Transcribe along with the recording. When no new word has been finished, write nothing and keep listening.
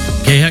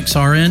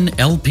KXRN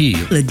LP,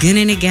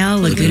 Laguna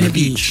Niguel, Laguna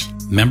Beach.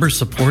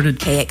 Member-supported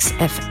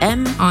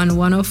KXFM on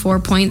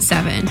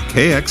 104.7.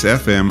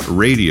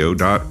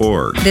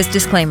 KXFMradio.org. This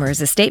disclaimer is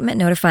a statement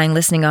notifying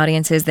listening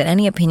audiences that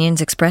any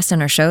opinions expressed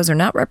on our shows are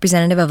not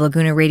representative of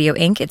Laguna Radio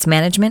Inc., its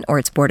management, or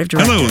its board of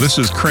directors. Hello, this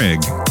is Craig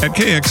at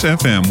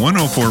KXFM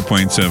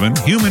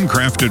 104.7 Human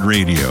Crafted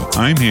Radio.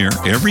 I'm here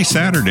every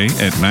Saturday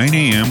at 9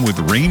 a.m. with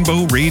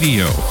Rainbow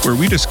Radio, where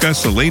we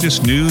discuss the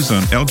latest news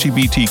on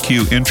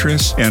LGBTQ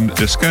interests and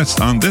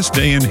discuss on this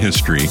day in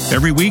history.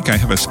 Every week I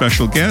have a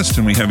special guest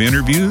and we have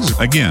interviews.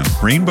 Again,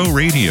 Rainbow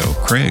Radio,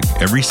 Craig,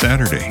 every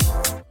Saturday.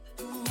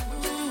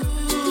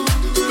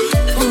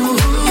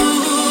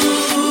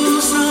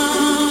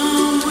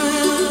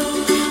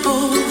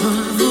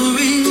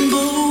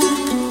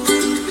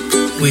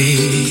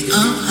 Way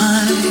up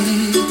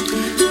high,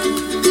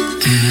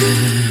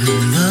 and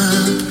the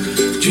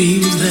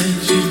dreams that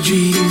you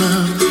dream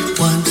of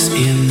once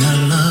in a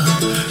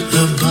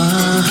lullaby.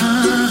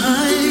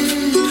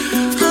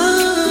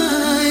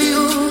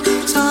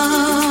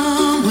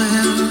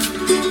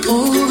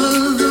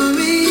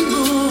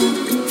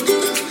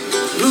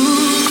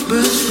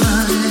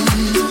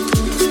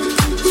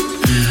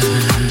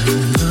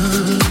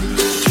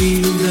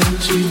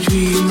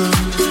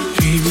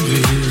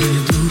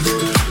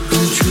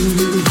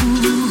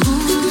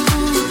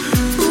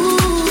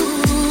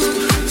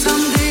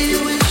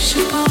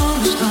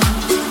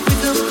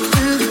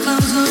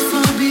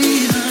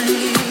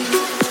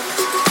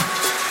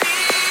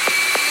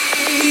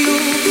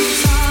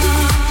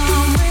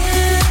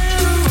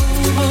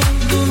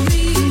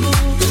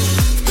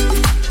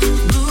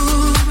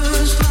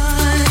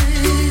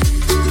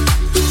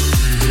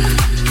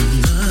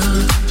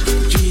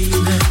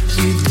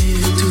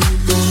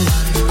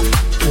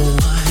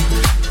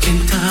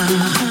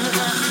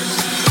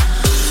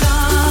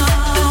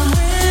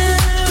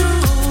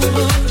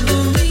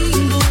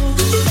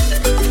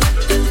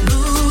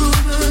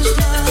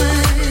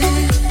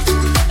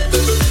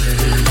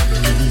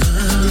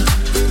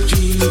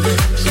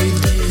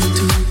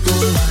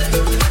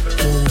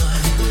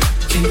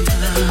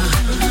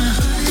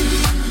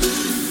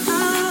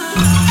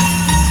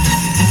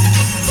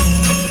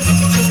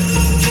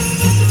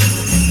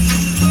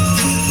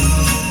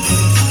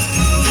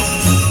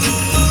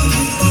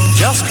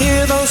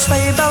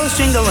 sleigh bells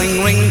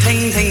jingling, ring,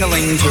 ting,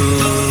 tingling too.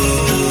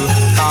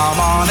 Come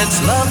on,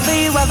 it's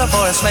lovely weather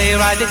for a sleigh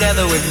ride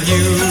together with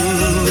you.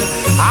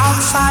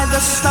 Outside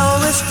the snow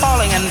is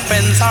falling and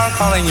friends are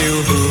calling you.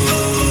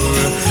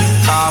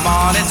 Come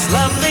on, it's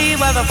lovely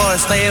weather for a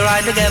sleigh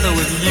ride together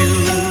with you.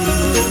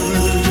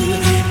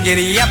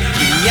 Giddy up,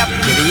 giddy up,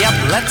 giddy up,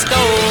 let's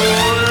go.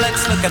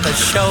 Let's look at the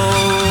show.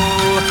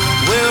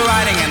 We're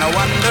riding in a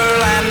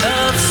wonderland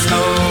of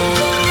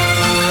snow.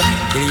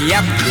 Giddy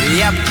up, giddy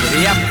up,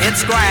 giddy up,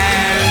 it's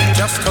grand,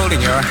 just holding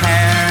your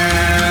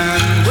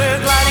hand. We're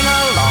gliding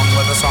along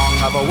with the song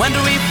of a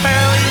wintry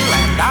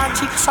fairyland. Our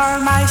cheeks are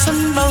nice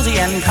and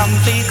rosy and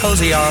comfy,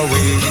 cozy are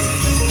we.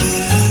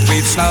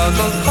 We've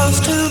snuggled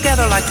close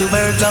together like two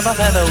birds of a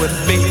feather would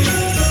be.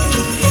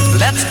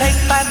 Let's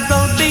take that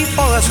road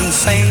before us and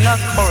sing a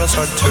chorus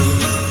or two.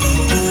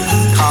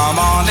 Come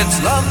on, it's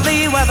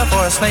lovely weather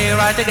for a sleigh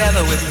ride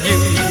together with you.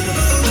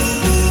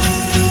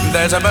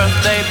 There's a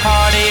birthday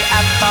party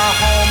at the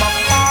home of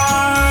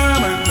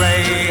Farmer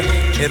Gray.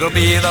 It'll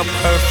be the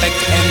perfect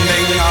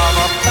ending of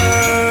a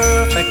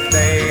perfect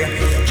day.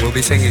 We'll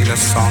be singing the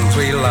songs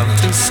we love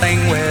to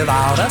sing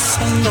without a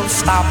single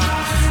stop.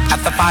 At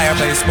the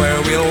fireplace where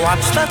we'll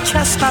watch the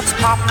chestnuts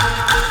pop.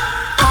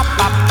 Pop,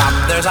 pop, pop.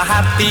 There's a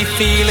happy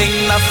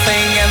feeling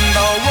nothing in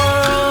the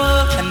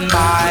world can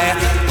buy.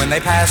 When they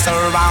pass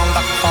around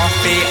the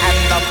coffee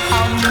and the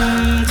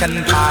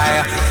pumpkin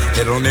pie,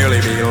 it'll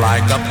nearly be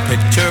like a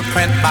picture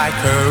print by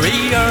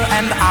Currier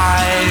and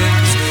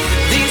Ives.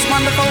 These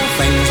wonderful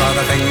things are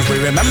the things we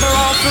remember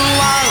all through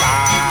our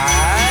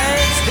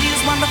lives.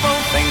 These wonderful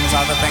things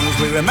are the things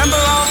we remember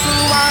all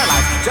through our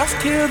lives. Just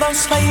hear those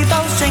sleigh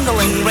bells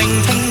jingling, ring,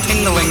 ting,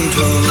 tingling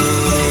too.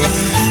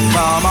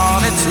 Come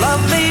on, it's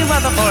lovely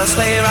weather for a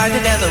sleigh ride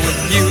together with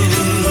you.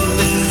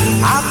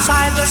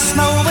 Outside the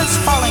snow is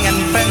falling and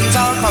friends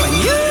are calling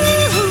you.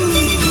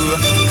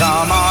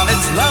 Come on,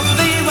 it's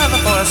lovely weather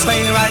for a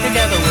sleigh ride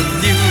together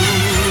with you.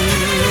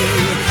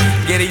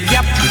 Giddy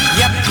up,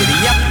 giddy up,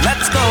 giddy up,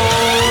 let's go.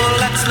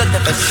 Let's look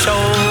at the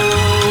show.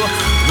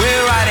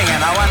 We're riding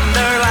in a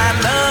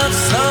wonderland of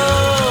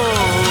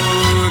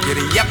snow.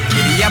 Giddy up,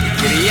 giddy up,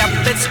 giddy up,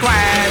 it's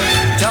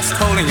grand, just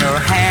holding your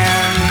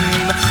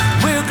hand.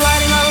 We're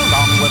gliding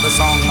along with the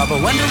song of a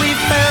wintry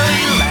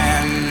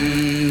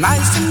fairyland.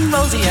 Nice and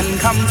rosy and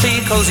comfy,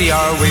 cozy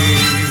are we.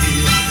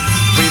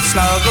 We've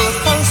snuggled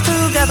close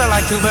together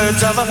like two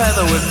birds of a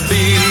feather would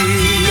be.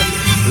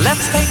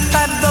 Let's take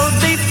that road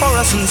before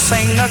us and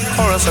sing a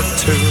chorus or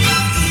two.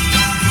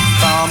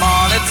 Come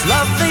on, it's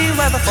lovely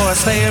weather for a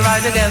sleigh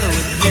ride together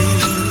with you.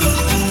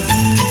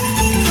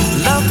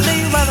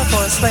 Lovely weather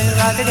for a sleigh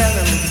ride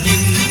together with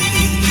you.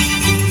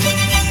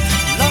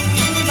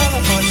 Lovely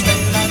weather for a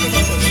sleigh ride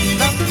together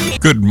with you.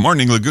 Good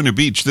morning, Laguna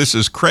Beach. This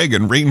is Craig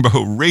and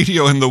Rainbow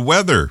Radio and the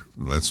weather.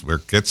 Let's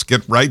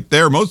get right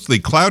there. Mostly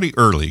cloudy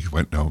early.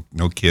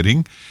 No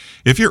kidding.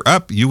 If you're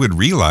up, you would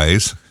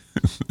realize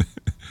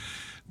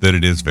that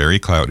it is very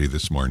cloudy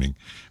this morning.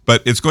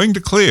 But it's going to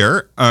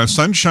clear.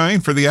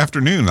 Sunshine for the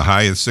afternoon. The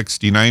high is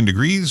 69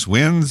 degrees.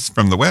 Winds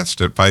from the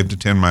west at 5 to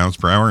 10 miles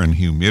per hour, and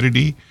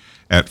humidity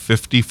at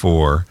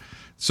 54.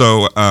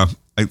 So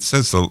it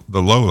says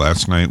the low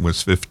last night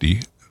was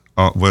 50.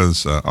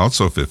 Was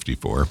also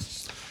 54.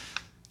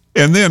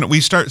 And then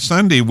we start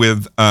Sunday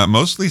with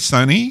mostly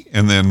sunny,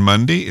 and then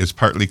Monday is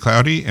partly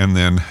cloudy, and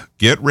then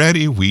get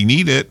ready, we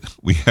need it.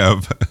 We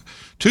have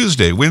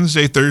Tuesday,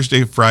 Wednesday,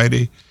 Thursday,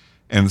 Friday,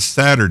 and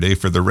Saturday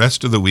for the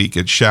rest of the week.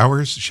 It's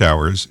showers,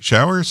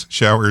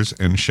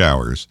 and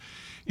showers.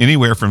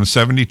 Anywhere from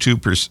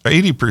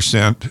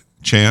 80%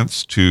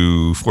 chance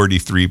to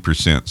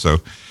 43%. So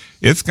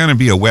it's going to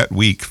be a wet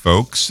week,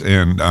 folks,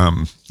 and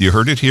you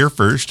heard it here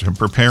first. I'm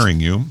preparing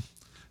you.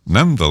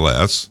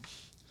 Nonetheless,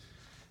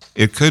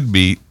 it could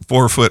be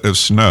 4 foot of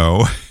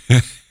snow,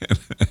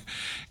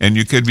 and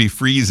you could be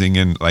freezing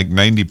in like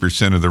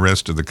 90% of the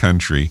rest of the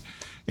country.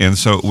 And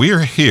so we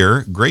are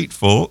here,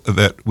 grateful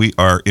that we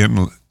are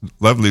in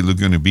lovely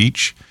Laguna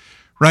Beach,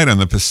 right on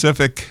the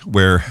Pacific,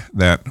 where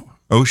that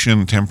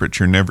ocean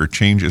temperature never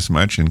changes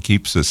much and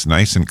keeps us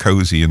nice and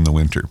cozy in the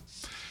winter.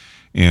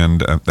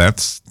 And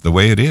that's the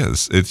way it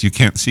is. You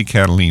can't see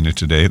Catalina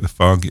today. The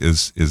fog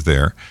is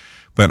there.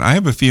 But I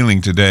have a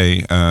feeling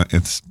today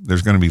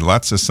there's going to be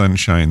lots of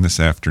sunshine this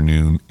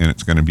afternoon, and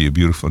it's going to be a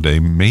beautiful day.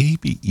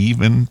 Maybe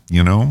even,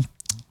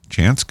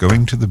 chance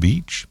going to the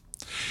beach.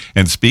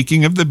 And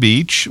speaking of the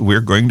beach,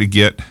 we're going to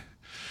get,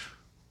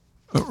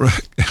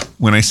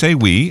 when I say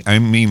we, I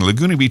mean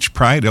Laguna Beach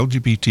Pride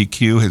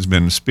LGBTQ has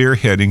been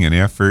spearheading an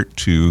effort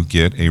to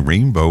get a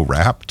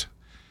rainbow-wrapped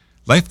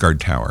lifeguard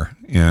tower.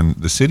 And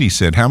the city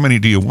said, how many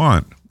do you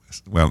want?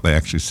 Well, they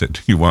actually said,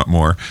 do you want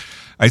more?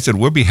 I said,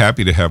 we'll be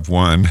happy to have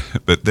one,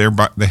 but they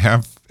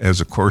have as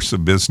a course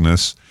of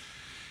business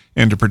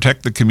and to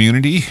protect the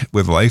community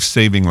with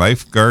life-saving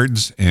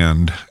lifeguards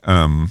and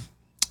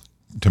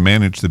to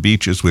manage the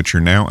beaches, which are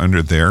now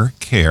under their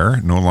care,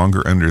 no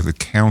longer under the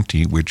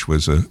county, which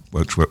was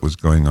what was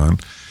going on.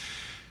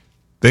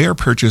 They are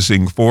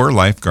purchasing 4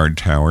 lifeguard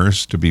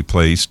towers to be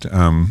placed.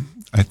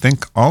 I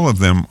think all of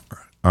them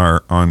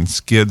are on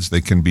skids.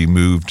 They can be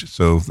moved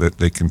so that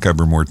they can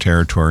cover more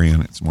territory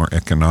and it's more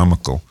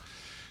economical.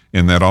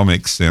 And that all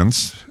makes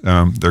sense.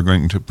 They're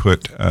going to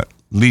put at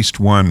least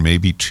 1,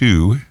 maybe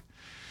 2,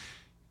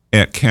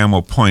 at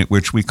Camel Point,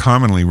 which we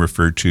commonly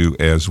refer to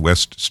as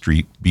West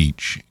Street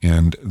Beach.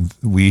 And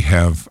we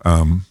have,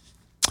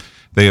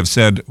 they have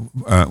said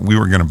we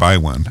were going to buy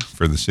one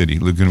for the city.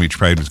 Laguna Beach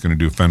Pride was going to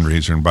do a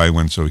fundraiser and buy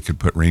one so we could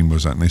put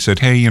rainbows on. And they said,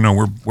 hey,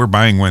 we're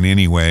buying one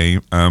anyway.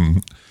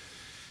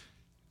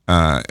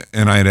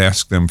 And I had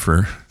asked them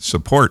for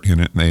support in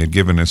it, and they had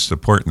given us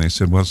support. And they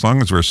said, well, as long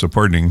as we're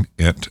supporting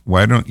it,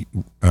 why don't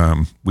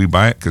we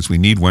buy it? Because we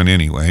need one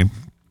anyway.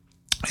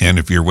 And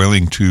if you're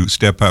willing to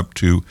step up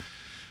to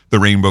the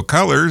rainbow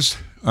colors,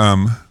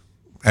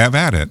 have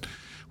at it.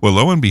 Well,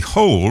 lo and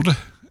behold,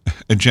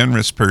 a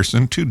generous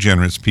person, 2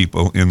 generous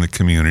people in the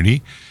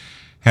community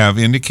have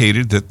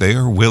indicated that they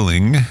are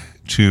willing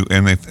to,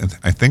 and I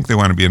think they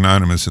want to be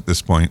anonymous at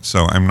this point,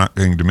 so I'm not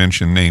going to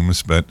mention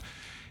names, but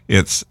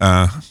it's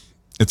a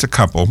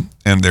couple,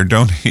 and they're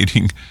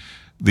donating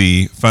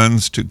the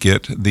funds to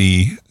get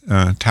the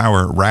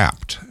tower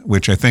wrapped,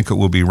 which I think it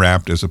will be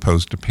wrapped as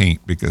opposed to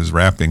paint, because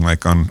wrapping,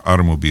 like on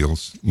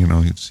automobiles,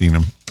 you've seen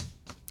them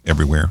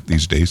everywhere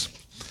these days,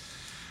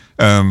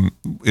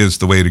 is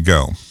the way to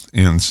go.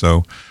 And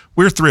so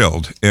we're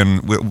thrilled,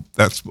 and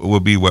that's will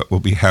be what will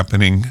be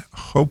happening,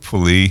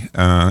 hopefully,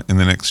 in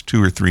the next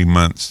 2 or 3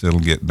 months. It'll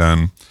get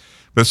done,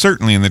 but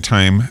certainly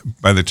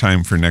by the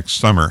time for next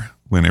summer,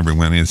 when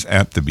everyone is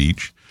at the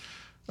beach.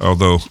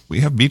 Although we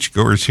have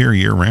beachgoers here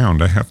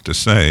year-round, I have to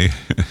say.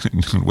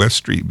 West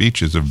Street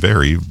Beach is a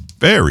very,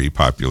 very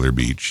popular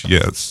beach,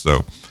 yes.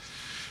 So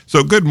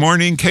good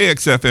morning,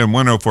 KXFM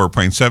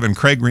 104.7,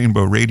 Craig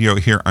Rainbow Radio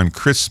here on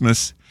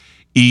Christmas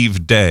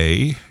Eve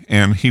Day,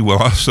 and he will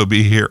also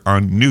be here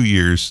on New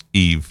Year's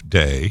Eve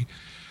Day.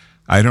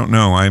 I don't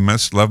know, I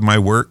must love my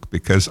work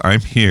because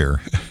I'm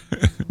here,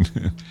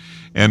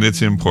 and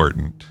it's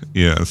important,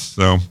 yes.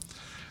 So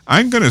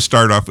I'm going to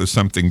start off with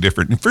something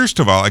different. And first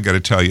of all, I got to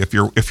tell you, if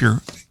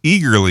you're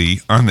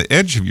eagerly on the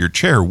edge of your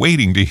chair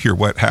waiting to hear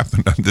what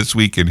happened on This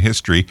Week in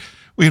History,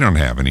 we don't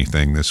have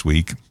anything this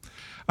week.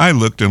 I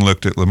looked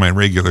at my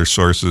regular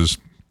sources,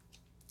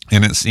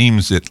 and it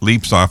seems it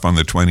leaps off on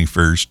the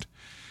 21st,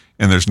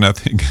 and there's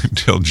nothing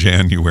until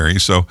January.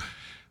 So,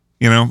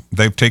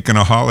 they've taken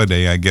a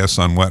holiday, I guess,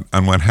 on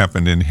what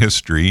happened in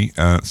history.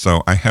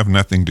 So I have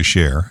nothing to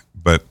share,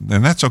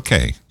 and that's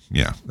okay.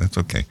 Yeah, that's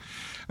okay.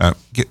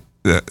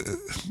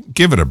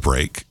 Give it a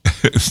break.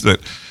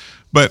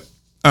 But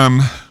I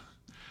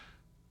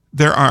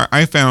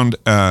found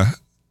an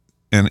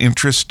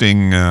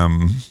interesting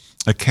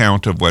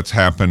account of what's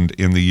happened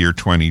in the year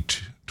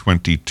 2020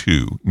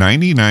 2022.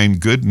 99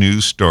 good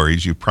news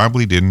stories you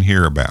probably didn't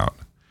hear about.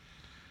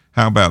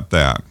 How about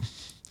that?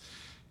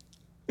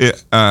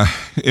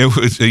 It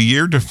was a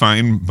year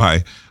defined by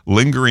a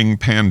lingering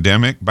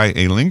pandemic,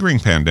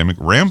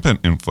 rampant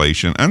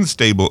inflation,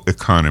 unstable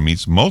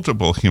economies,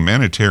 multiple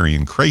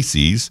humanitarian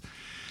crises,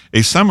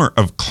 a summer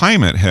of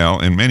climate hell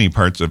in many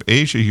parts of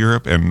Asia,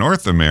 Europe, and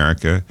North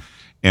America,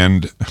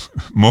 and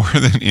more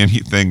than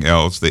anything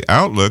else, the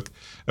outlook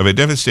of a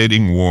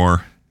devastating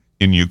war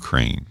in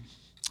Ukraine.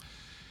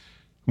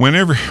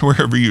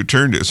 Wherever you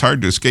turned, it's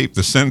hard to escape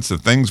the sense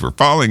that things were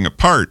falling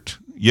apart.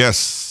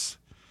 Yes.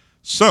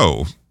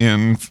 So,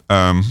 in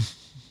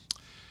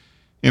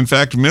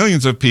fact,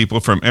 millions of people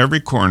from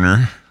every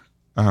corner,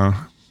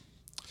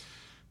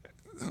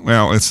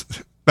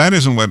 that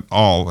isn't what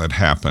all that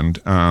happened.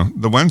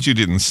 The ones you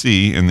didn't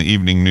see in the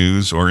evening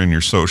news or in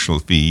your social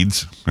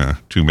feeds,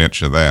 too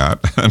much of that,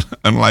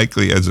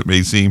 unlikely as it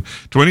may seem,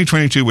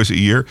 2022 was a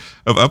year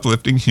of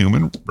uplifting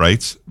human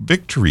rights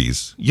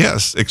victories.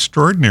 Yes,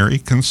 extraordinary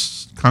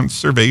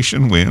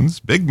conservation wins,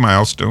 big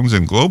milestones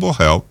in global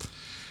health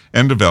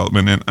and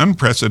development, and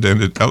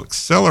unprecedented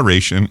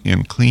acceleration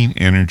in clean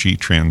energy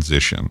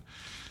transition.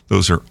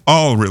 Those are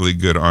all really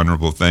good,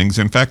 honorable things.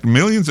 In fact,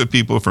 millions of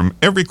people from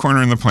every corner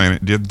on the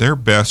planet did their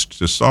best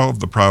to solve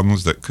the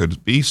problems that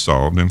could be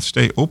solved and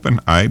stay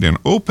open-eyed and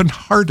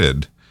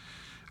open-hearted,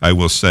 I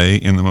will say,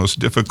 in the most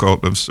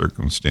difficult of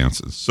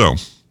circumstances. So,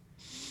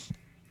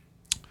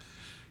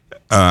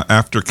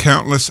 after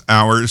countless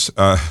hours,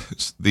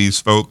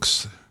 these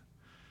folks,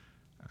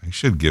 I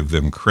should give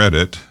them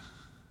credit,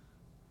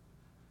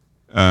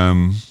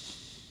 I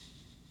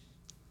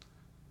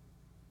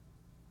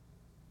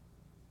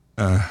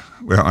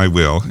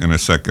will in a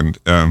second,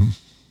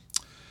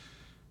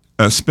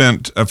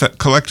 spent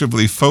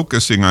collectively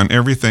focusing on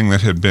everything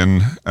that had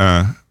been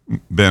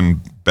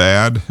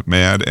bad,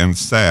 mad, and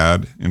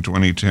sad in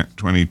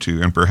 2022,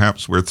 and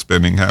perhaps worth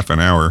spending half an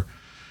hour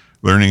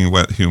learning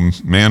what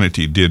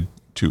humanity did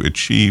to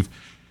achieve.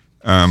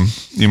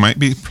 You might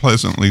be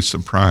pleasantly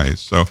surprised.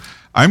 So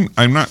I'm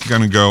not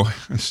going to go,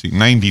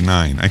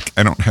 99. I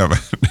don't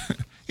have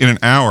in an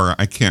hour,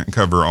 I can't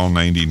cover all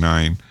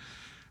 99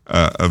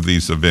 of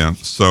these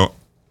events. So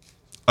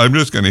I'm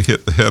just going to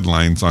hit the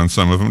headlines on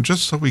some of them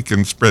just so we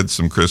can spread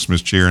some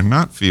Christmas cheer and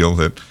not feel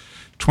that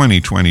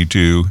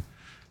 2022,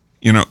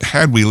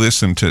 had we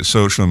listened to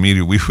social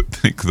media, we would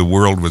think the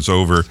world was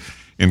over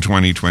in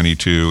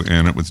 2022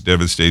 and it was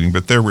devastating,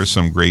 but there were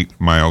some great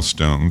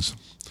milestones.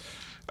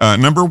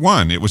 Number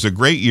one, it was a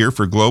great year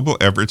for global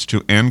efforts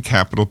to end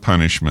capital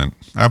punishment.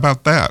 How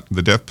about that?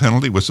 The death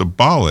penalty was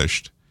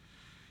abolished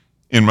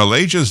in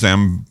Malaysia,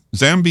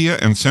 Zambia,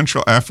 and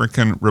Central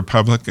African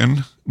Republic,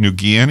 New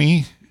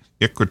Guinea,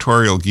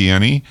 Equatorial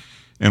Guinea,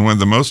 and one of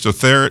the most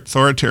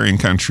authoritarian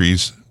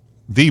countries,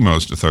 and more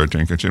than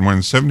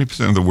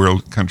 70% of the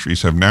world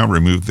countries have now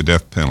removed the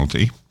death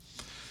penalty.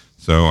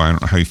 So I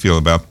don't know how you feel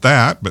about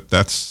that, but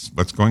that's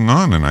what's going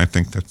on, and I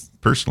think that's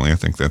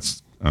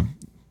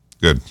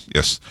good.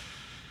 Yes.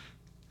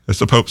 As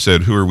the Pope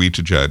said, who are we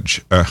to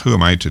judge? Who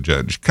am I to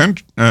judge?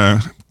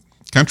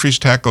 Countries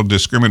tackled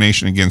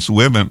discrimination against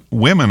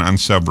women on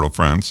several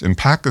fronts. In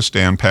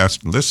Pakistan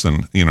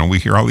we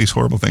hear all these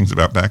horrible things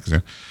about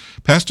Pakistan,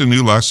 passed a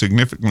new law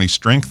significantly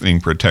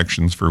strengthening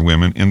protections for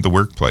women in the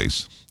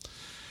workplace.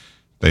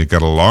 They've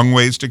got a long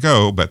ways to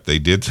go, but they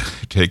did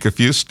take a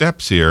few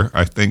steps here.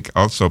 I think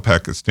also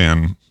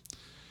Pakistan,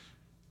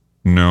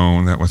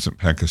 no, that wasn't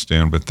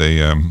Pakistan, but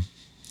they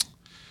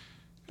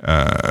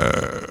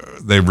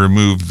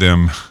removed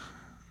them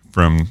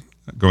from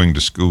going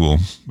to school,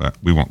 but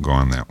we won't go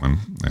on that one.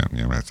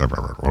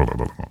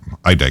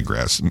 I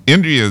digress.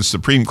 India's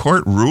Supreme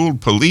Court ruled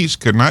police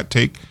could not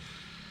take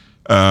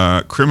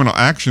criminal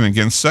action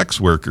against sex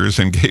workers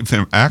and gave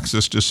them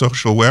access to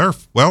social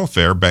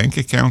welfare, bank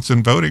accounts,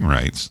 and voting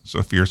rights. So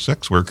if you're a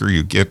sex worker,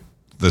 you get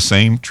the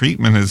same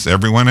treatment as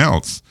everyone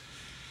else.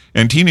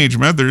 And teenage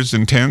mothers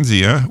in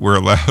Tanzania were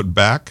allowed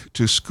back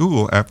to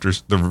school after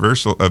the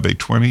reversal of a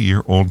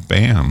 20-year-old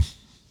ban.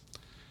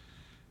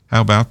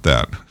 How about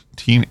that?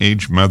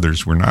 Teenage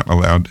mothers were not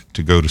allowed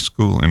to go to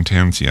school in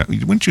Tanzania.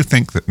 Wouldn't you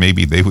think that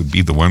maybe they would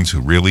be the ones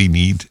who really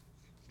need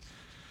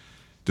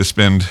to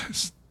spend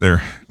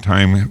their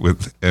time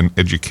with an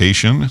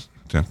education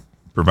to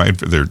provide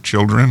for their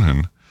children?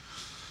 And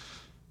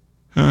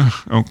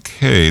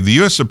okay, the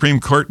U.S. Supreme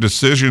Court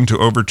decision to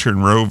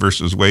overturn Roe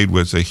versus Wade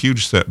was a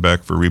huge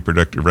setback for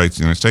reproductive rights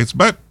in the United States,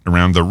 but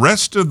around the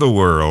rest of the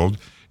world,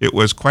 it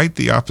was quite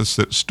the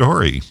opposite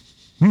story.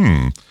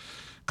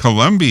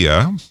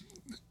 Colombia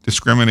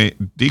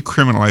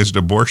decriminalized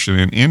abortion,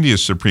 and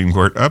India's Supreme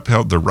Court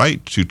upheld the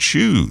right to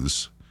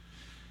choose.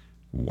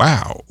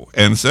 Wow.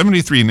 And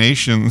 73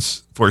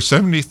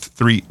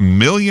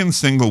 million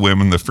single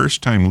women, the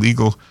first time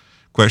legal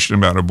question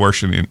about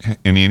abortion in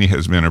India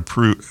has been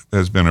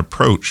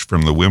approached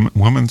from the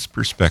woman's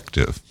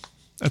perspective.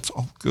 That's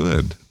all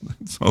good.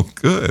 That's all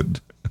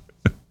good.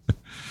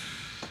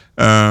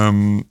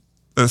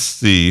 Let's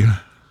see.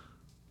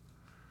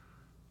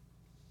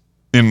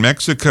 In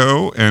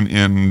Mexico and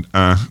in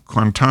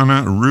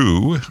Quintana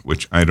Roo,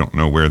 which I don't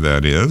know where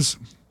that is,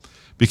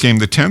 became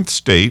the 10th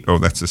state,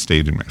 that's a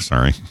state in Mexico,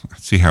 sorry,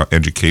 see how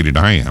educated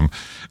I am,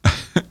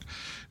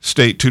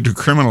 state to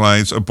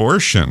decriminalize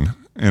abortion.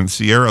 And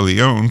Sierra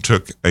Leone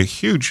took a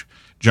huge,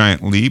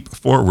 giant leap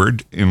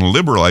forward in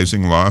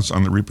liberalizing laws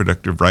on the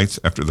reproductive rights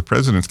after the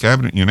president's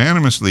cabinet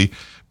unanimously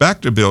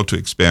backed a bill to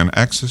expand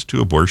access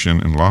to abortion,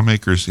 and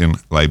lawmakers in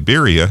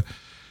Liberia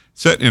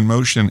set in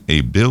motion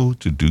a bill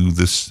to do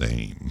the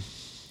same.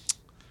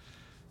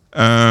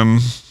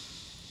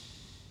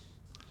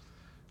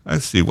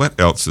 Let's see, what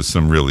else is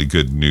some really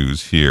good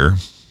news here?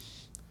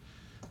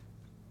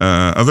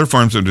 Other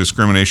forms of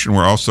discrimination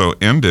were also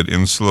ended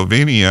in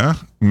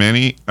Slovenia.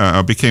 Many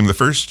became the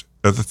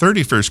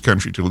 31st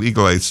country to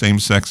legalize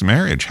same-sex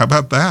marriage. How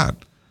about that?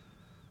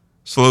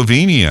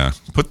 Slovenia,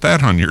 put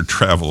that on your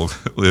travel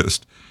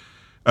list.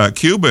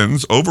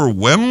 Cubans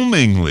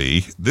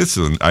overwhelmingly, this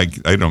is I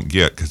don't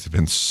get because they've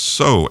been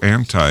so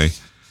anti-gay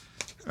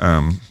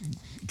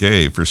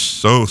for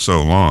so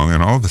long,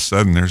 and all of a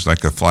sudden there's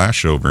like a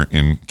flashover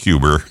in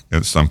Cuba,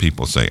 as some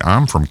people say.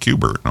 I'm from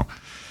Cuba. No.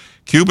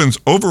 Cubans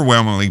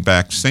overwhelmingly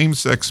backed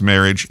same-sex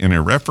marriage in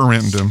a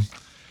referendum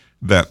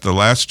that the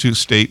last two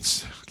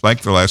states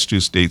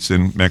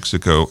in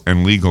Mexico,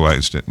 and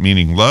legalized it,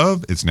 meaning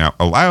love is now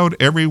allowed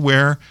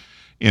everywhere.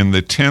 In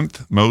the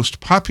 10th most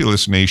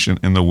populous nation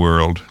in the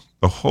world,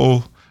 the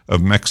whole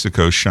of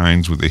Mexico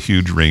shines with a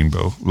huge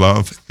rainbow.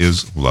 Love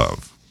is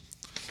love.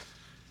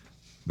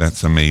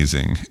 That's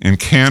amazing. In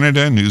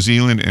Canada, New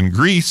Zealand, and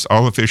Greece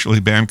all officially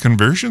banned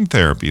conversion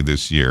therapy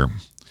this year.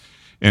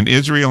 And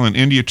Israel and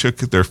India took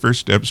their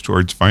first steps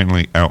towards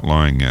finally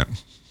outlawing it.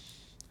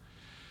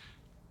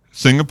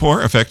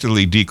 Singapore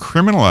effectively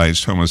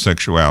decriminalized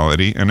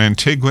homosexuality, and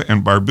Antigua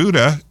and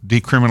Barbuda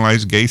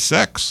decriminalized gay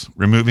sex,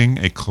 removing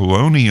a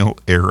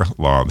colonial-era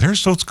law.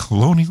 There's those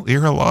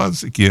colonial-era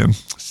laws again.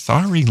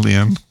 Sorry,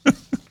 Lynn.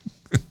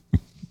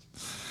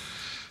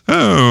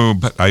 Oh,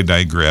 but I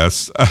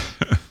digress.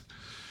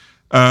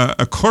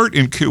 A court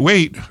in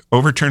Kuwait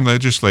overturned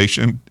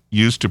legislation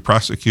used to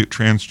prosecute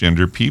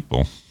transgender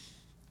people.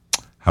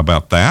 How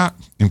about that?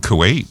 In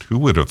Kuwait, who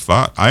would have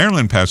thought?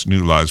 Ireland passed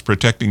new laws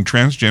protecting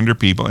transgender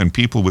people and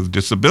people with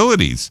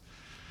disabilities.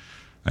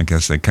 I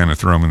guess they kind of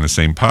throw them in the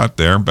same pot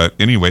there, but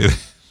anyway,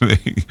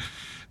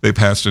 they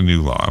passed a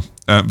new law.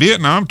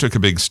 Vietnam took a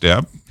big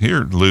step.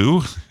 Here,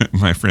 Lou,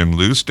 my friend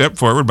Lou, stepped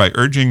forward by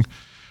urging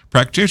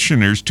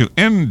practitioners to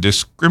end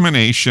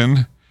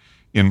discrimination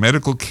in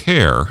medical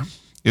care.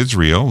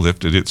 Israel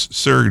lifted its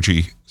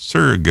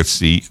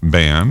surrogacy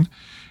ban,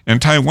 and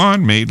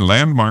Taiwan made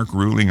landmark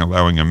ruling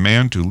allowing a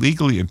man to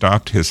legally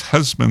adopt his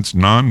husband's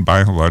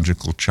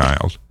non-biological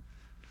child.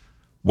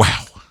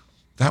 Wow.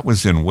 That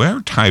was in where?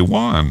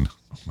 Taiwan.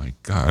 Oh, my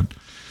God.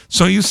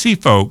 So you see,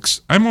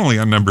 folks, I'm only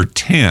on number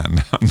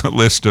 10 on the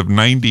list of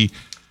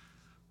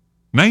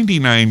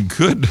 99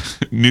 good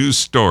news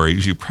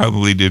stories you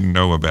probably didn't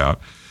know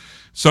about.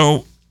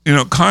 So,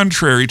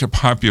 contrary to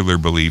popular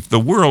belief, the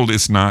world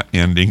is not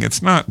ending.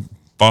 It's not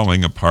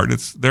falling apart.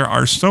 There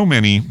are so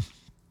many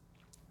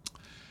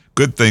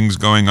good things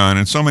going on,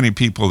 and so many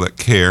people that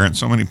care, and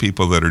so many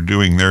people that are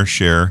doing their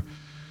share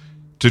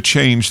to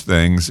change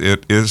things.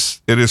 It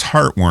is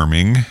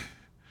heartwarming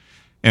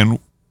and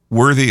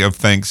worthy of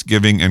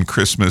Thanksgiving and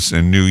Christmas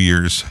and New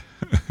Year's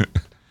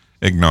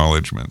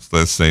acknowledgments.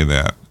 Let's say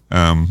that.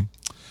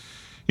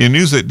 In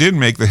news that did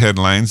make the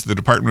headlines, the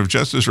Department of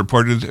Justice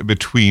reported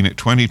between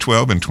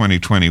 2012 and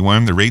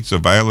 2021, the rates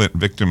of violent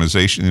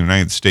victimization in the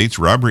United States,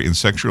 robbery and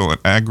sexual and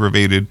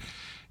aggravated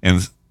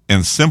and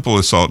simple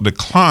assault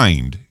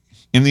declined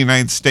in the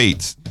United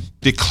States,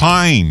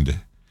 declined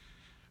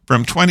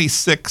from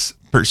 26%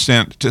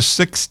 to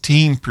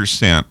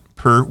 16%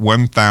 per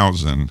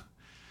 1,000.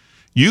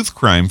 Youth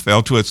crime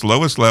fell to its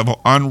lowest level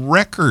on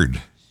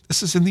record.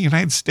 This is in the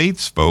United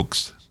States,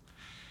 folks.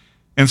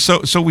 And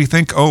so we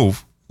think,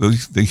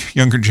 the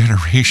younger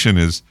generation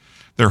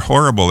they're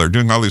horrible. They're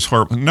doing all these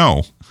horrible.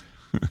 No.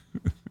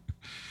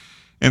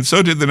 And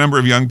so did the number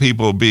of young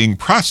people being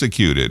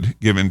prosecuted,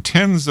 given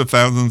tens of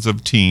thousands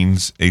of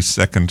teens a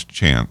second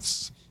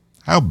chance.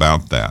 How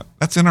about that?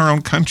 That's in our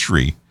own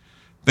country.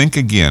 Think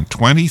again,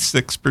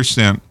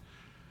 26%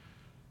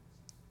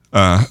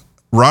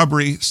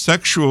 robbery,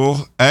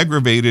 sexual,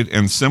 aggravated,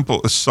 and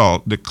simple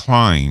assault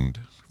declined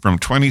from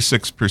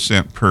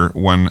 26% per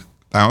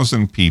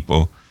 1,000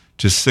 people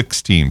to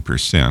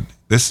 16%.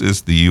 This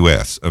is the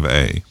U.S. of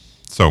A.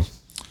 So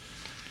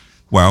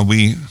while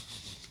we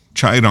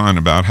chide on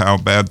about how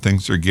bad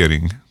things are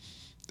getting,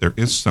 there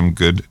is some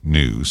good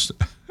news.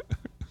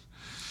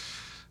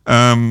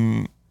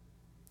 Number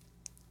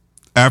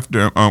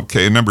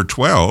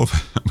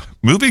 12,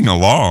 moving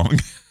along,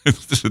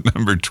 this is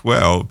number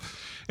 12.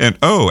 And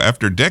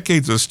after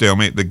decades of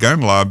stalemate, the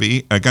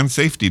gun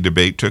safety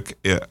debate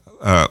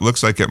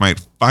looks like it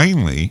might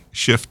finally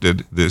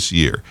shifted this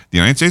year. The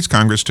United States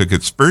Congress took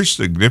its first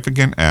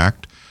significant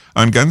act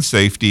on gun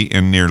safety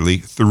in nearly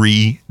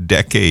 3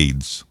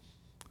 decades.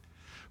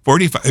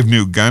 45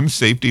 new gun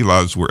safety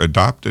laws were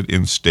adopted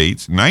in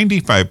states.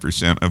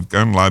 95% of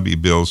gun lobby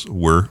bills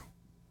were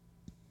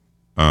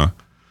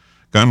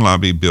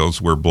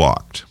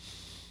blocked.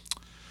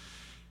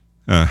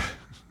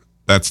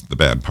 That's the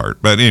bad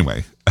part. But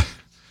anyway,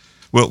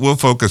 we'll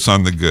focus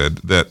on the good.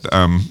 That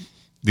the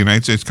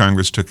United States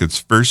Congress took its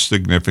first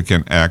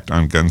significant act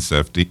on gun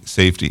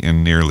safety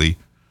in nearly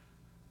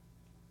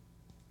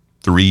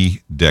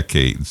 3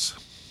 decades.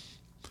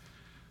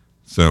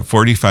 So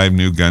 45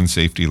 new gun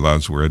safety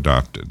laws were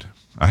adopted.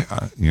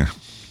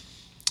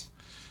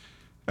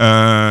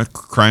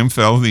 Crime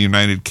fell in the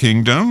United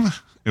Kingdom.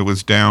 It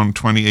was down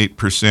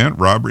 28%.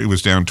 Robbery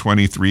was down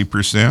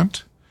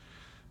 23%.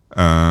 2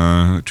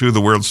 of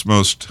the world's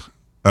worst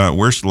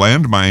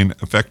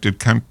landmine-affected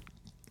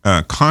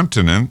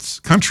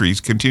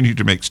countries continue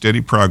to make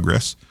steady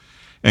progress.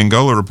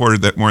 Angola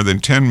reported that more than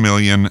 10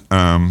 million,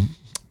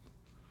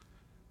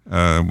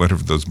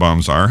 whatever those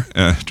bombs are,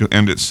 to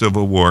end its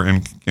civil war.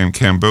 And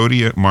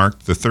Cambodia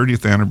marked the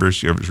 30th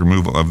anniversary of its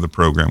removal of the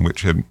program,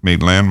 which had made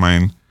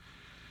landmine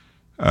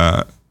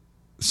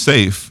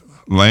safe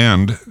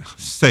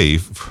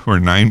for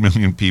 9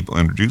 million people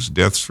and reduced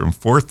deaths from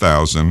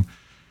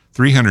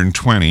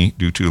 4,320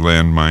 due to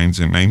landmines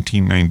in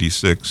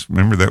 1996.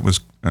 Remember, that was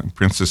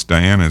Princess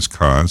Diana's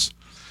cause,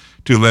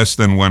 to less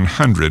than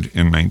 100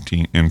 in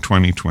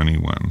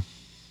 2021.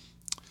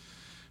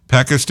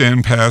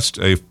 Pakistan passed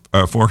 4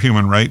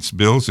 human rights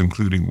bills,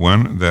 including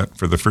one that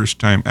for the first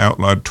time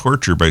outlawed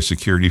torture by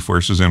security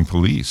forces and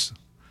police.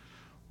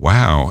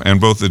 Wow.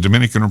 And both the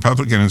Dominican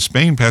Republic and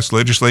Spain passed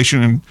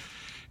legislation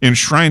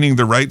enshrining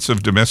the rights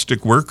of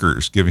domestic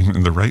workers, giving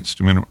them the rights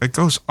to minimum. It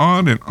goes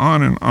on and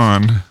on and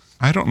on.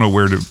 I don't know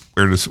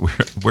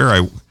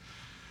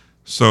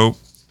so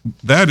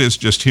that is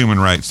just human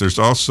rights. There's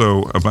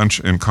also a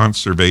bunch in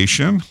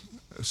conservation,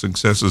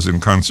 successes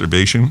in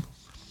conservation.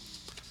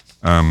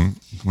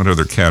 What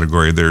other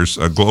category? There's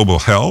global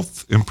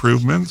health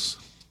improvements.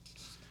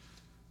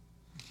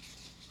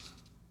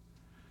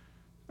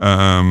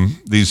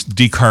 These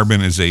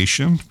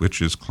decarbonization,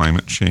 which is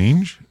climate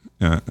change,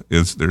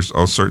 there's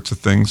all sorts of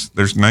things.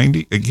 There's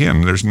 99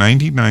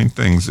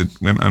 things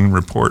that went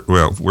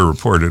were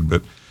reported,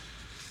 but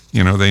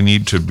they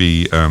need to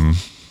be.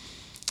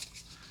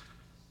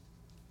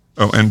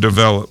 And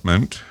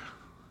development.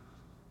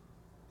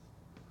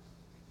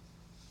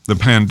 The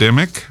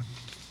pandemic.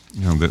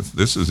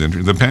 This is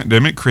interesting. The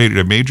pandemic created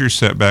a major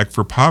setback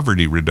for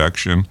poverty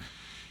reduction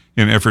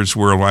in efforts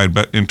worldwide,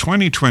 but in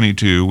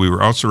 2022, we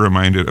were also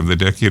reminded of the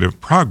decade of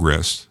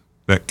progress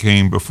that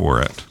came before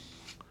it.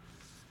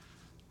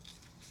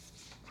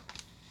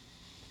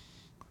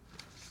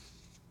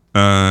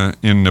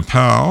 In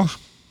Nepal,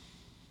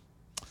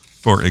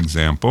 for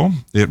example,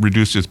 it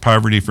reduced its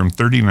poverty from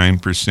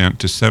 39%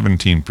 to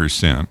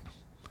 17%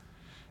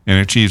 and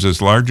achieves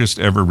its largest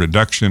ever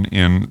reduction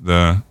in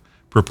the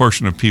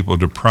proportion of people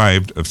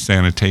deprived of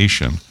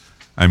sanitation.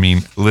 I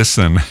mean,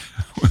 listen,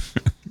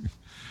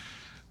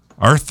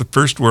 our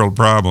first world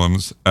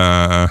problems,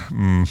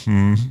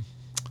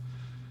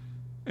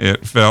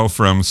 it fell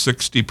from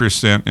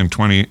 60% in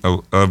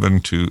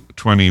 2011 to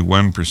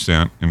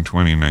 21% in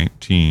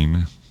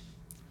 2019.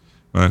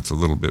 Well, that's a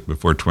little bit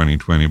before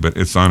 2020, but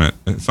it's on a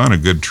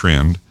good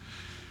trend.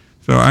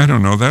 So I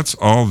don't know. That's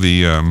all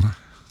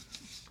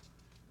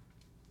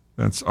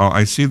That's all.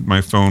 I see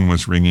my phone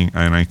was ringing,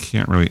 and I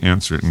can't really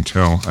answer it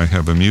until I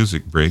have a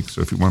music break.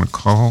 So if you want to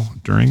call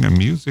during a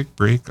music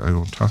break, I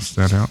will toss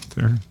that out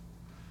there.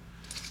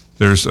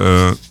 There's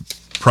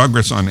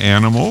progress on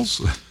animals.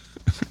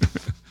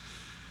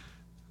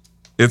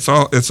 It's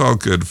all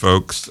good,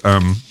 folks.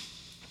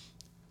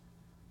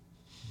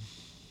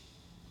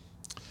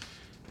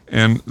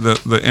 And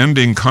the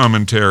ending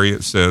commentary,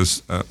 it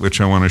says,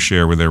 which I want to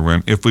share with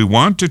everyone, if we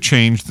want to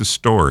change the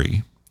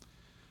story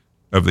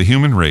of the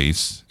human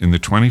race in the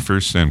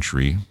 21st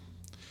century,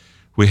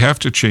 we have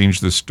to change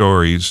the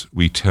stories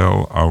we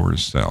tell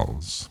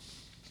ourselves.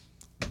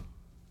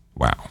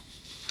 Wow.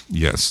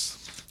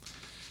 Yes.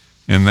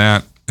 And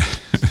that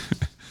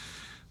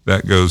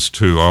that goes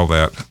to all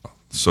that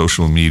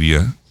social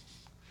media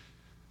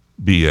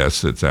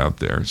BS that's out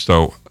there.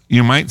 So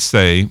you might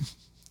say,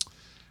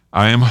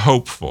 I am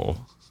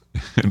hopeful,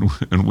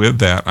 and with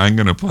that, I'm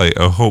going to play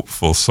a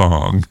hopeful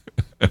song.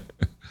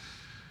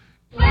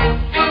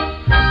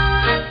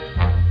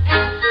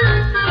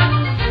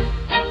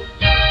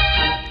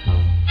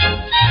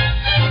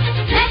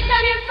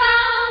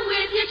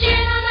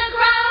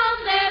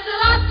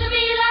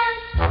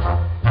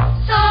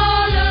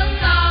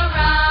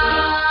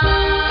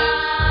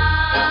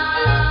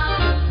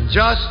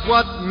 Just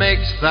what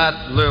makes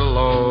that little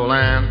old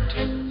ant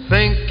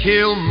think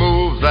he'll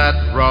move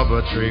that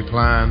rubber tree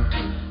plant?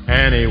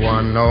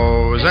 Anyone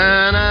knows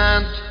an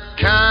ant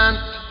can't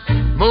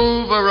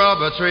move a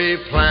rubber tree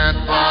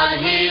plant, but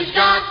he's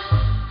got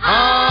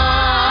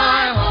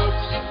high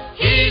hopes.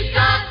 He's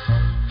got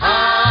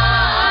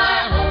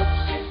high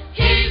hopes.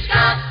 He's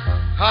got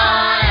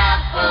high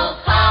apple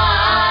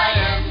pie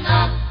in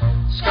the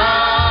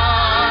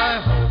sky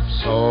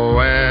hopes. So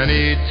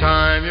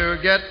anytime time you're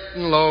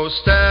getting low,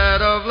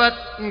 instead of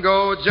letting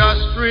go,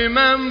 just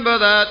remember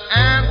that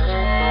ant.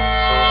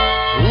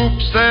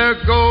 Oops, there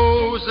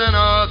goes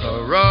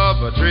another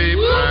rubber tree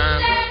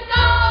plant.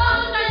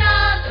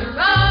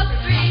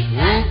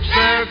 Oops,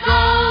 there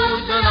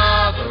goes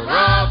another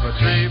rubber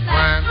tree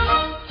plant.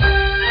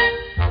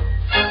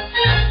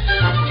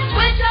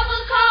 When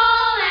troubles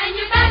call and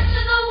you're back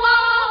to the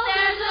wall,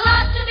 there's a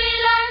lot to be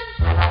learned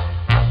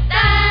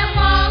that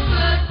one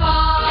could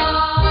fall.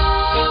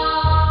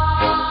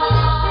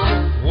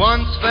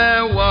 Once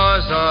there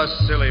was a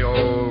silly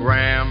old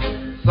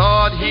ram,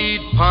 thought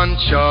he'd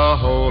punch a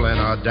hole in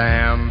a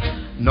dam.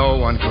 No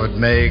one could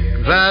make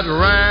that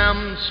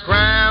ram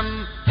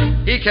scram.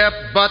 He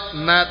kept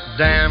butting that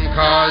dam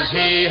 'cause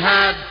he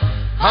had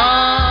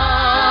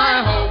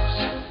high hopes.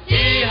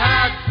 He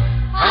had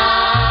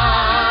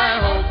high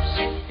hopes.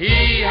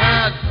 He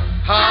had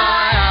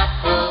high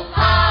apple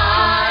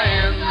pie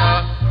in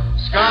the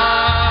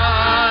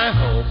sky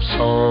hopes.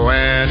 So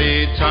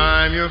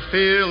anytime you're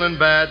feeling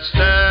bad,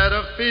 instead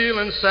of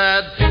feeling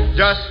sad,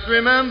 just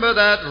remember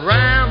that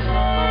ram.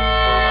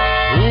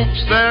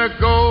 Oops, there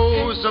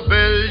goes a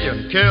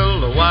billion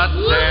kilowatt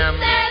dam.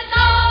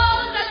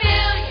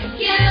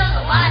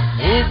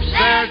 Oops,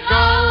 there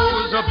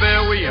goes a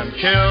billion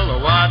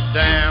kilowatt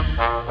dam.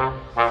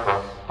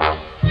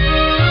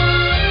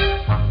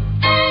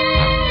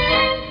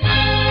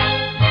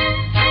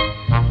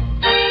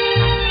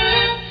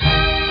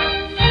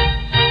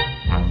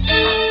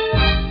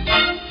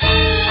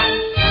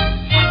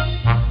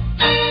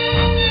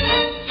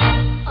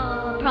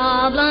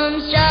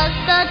 Problems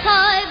just a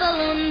toy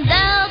balloon,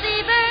 they'll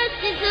be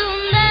bursting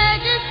soon, they're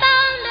just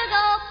bound to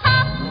go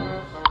pop.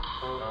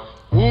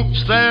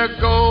 Oops, there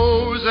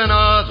goes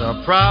another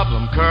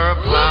problem curve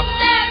plop. Oops,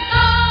 there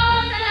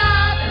goes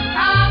another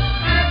problem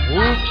curve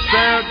plop. Oops,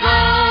 there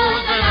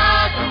goes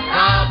another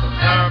problem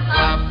curve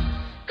plop.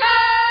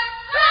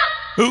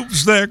 Oops,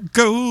 there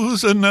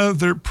goes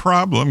another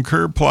problem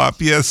kerplop.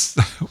 Yes,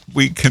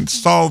 we can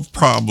solve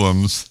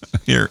problems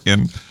here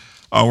in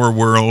our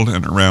world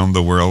and around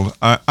the world.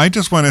 I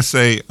just want to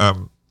say,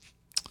 on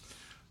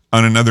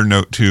another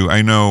note too,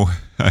 I know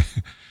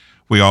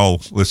we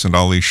all listen to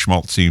all these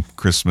schmaltzy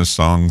Christmas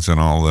songs and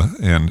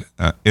and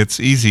it's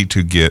easy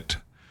to get,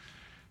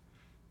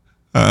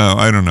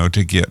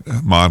 to get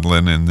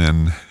maudlin and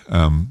then,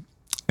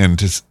 and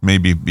to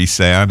maybe be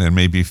sad and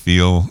maybe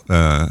feel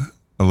a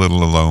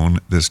little alone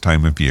this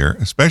time of year,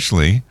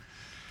 especially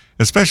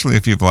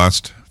if you've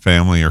lost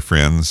family or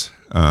friends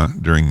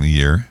during the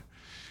year.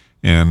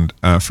 And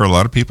for a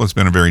lot of people, it's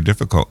been a very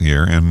difficult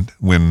year. And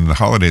when the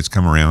holidays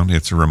come around,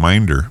 it's a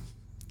reminder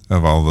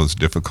of all those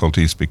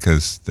difficulties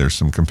because there's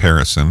some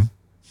comparison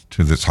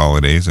to this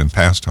holidays and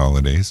past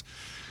holidays.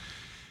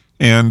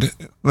 And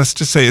let's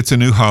just say it's a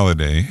new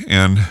holiday.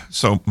 And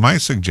so my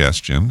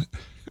suggestion,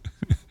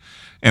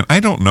 and I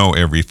don't know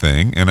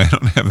everything, and I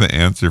don't have the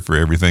answer for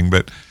everything,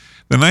 but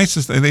the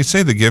nicest, they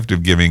say the gift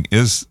of giving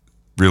is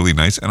really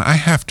nice. And I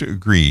have to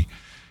agree.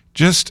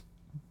 Just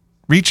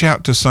reach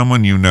out to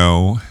someone you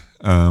know,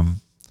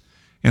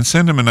 and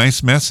send them a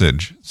nice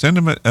message. Send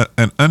them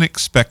an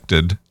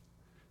unexpected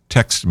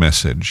text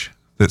message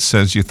that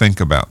says you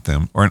think about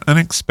them, or an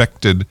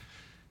unexpected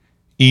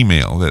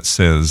email that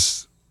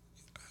says,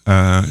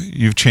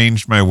 you've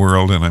changed my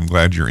world and I'm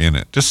glad you're in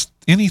it. Just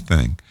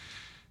anything.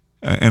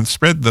 And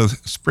spread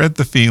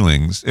the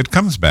feelings. It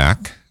comes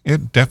back.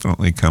 It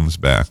definitely comes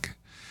back.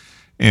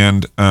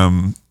 And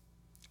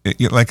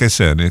like I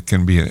said, it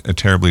can be a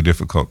terribly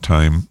difficult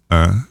time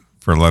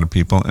for a lot of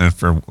people, and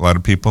for a lot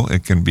of people,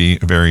 it can be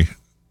a very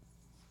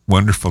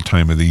wonderful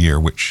time of the year,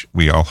 which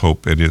we all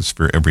hope it is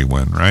for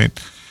everyone, right?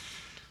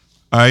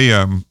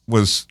 I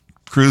was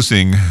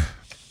cruising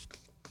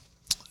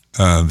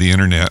the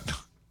internet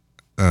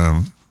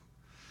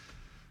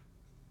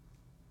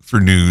for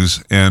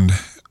news, and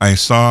I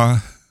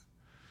saw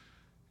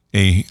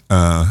I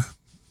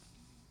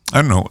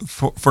don't know,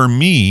 for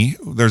me,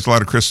 there's a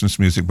lot of Christmas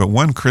music, but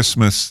one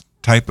Christmas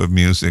type of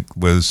music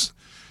was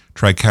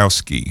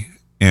Tchaikovsky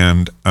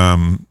and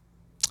the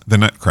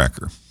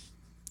Nutcracker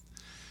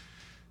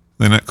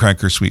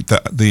Suite,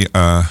 the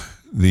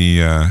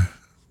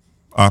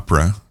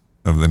opera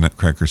of the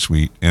Nutcracker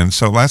Suite. And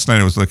so last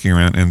night I was looking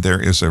around, and there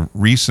is a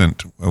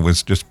recent, it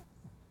was just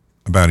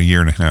about a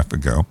year and a half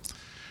ago,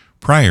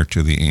 prior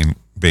to the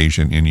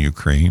invasion in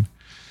Ukraine,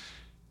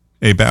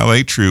 a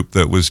ballet troupe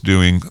that was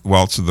doing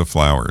Waltz of the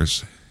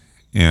Flowers.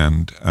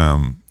 And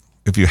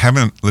if you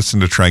haven't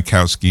listened to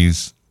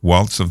Tchaikovsky's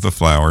Waltz of the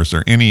Flowers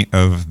or any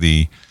of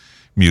the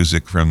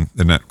music from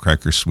the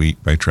Nutcracker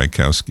Suite by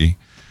Tchaikovsky,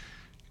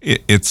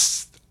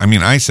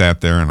 I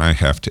sat there and I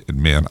have to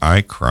admit,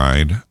 I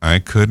cried. I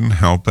couldn't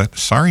help it.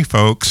 Sorry,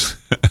 folks.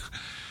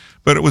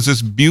 But it was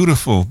this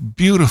beautiful,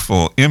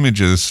 beautiful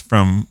images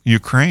from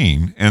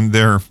Ukraine and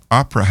their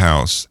opera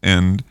house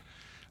and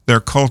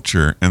their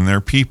culture and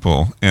their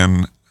people.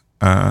 And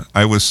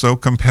I was so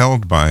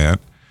compelled by it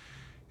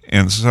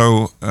and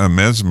so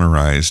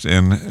mesmerized.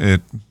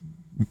 And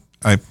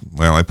I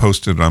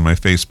posted on my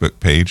Facebook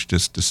page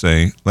just to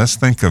say, let's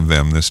think of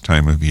them this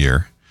time of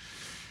year.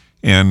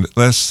 And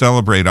let's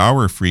celebrate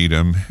our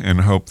freedom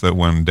and hope that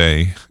one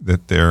day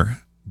that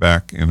they're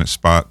back in a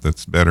spot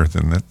that's better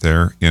than that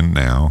they're in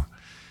now,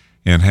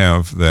 and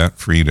have that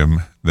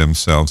freedom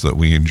themselves that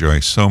we enjoy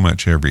so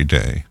much every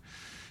day,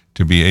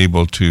 to be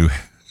able to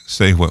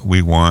say what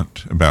we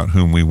want about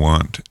whom we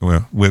want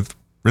with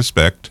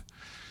respect.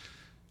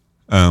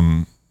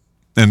 And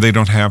they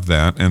don't have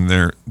that, and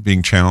they're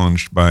being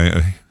challenged by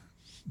a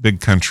big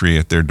country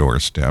at their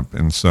doorstep.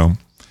 And so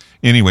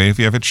anyway, if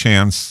you have a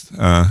chance,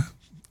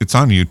 it's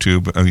on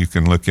YouTube. You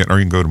can look at, or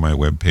you can go to my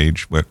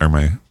webpage or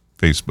my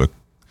Facebook,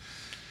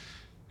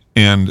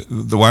 and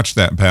watch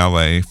that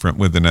ballet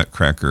with the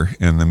Nutcracker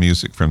and the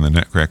music from the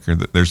Nutcracker.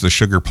 There's the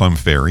Sugar Plum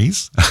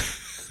Fairies,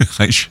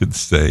 I should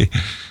say.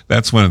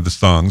 That's one of the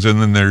songs.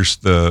 And then there's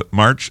the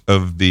March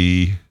of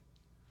the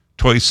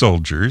Toy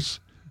Soldiers.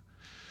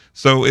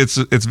 So it's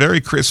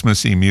very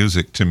Christmassy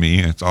music to me.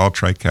 It's all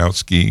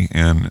Tchaikovsky,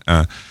 and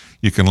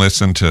you can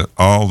listen to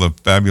all the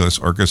fabulous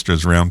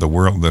orchestras around the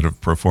world that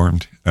have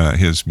performed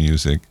his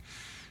music,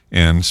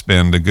 and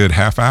spend a good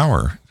half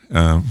hour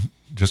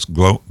just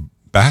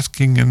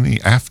basking in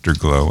the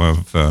afterglow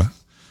of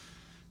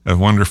a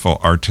wonderful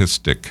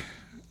artistic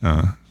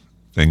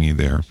thingy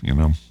there, you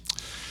know.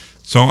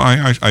 So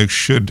I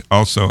should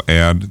also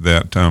add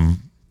that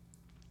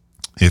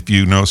if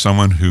you know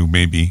someone who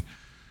may be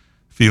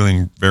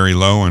feeling very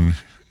low,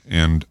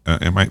 and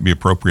it might be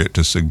appropriate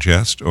to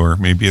suggest, or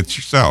maybe it's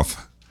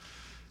yourself,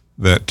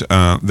 that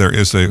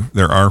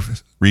there are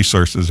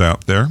resources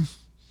out there.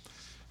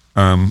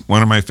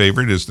 One of my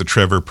favorite is the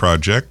Trevor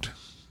Project,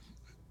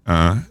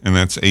 and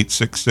that's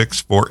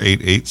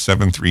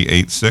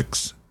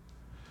 866-488-7386.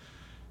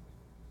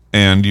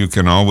 And you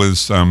can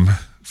always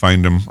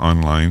find them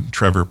online,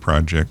 Trevor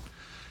Project.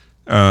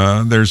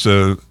 There's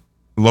a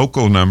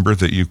local number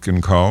that you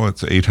can call.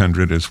 It's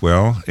 800 as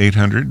well,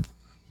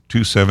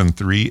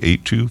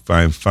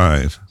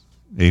 800-273-8255,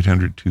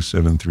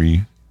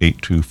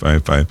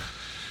 800-273-8255.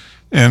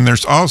 And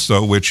there's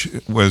also, which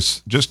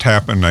was just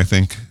happened, I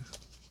think,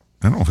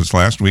 I don't know if it's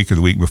last week or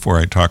the week before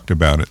I talked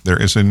about it,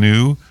 there is a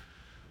new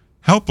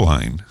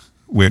helpline,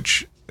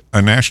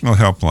 a national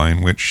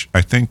helpline, which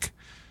I think,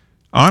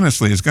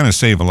 honestly, is going to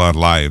save a lot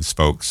of lives,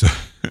 folks.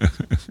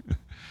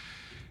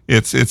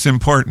 It's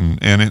important,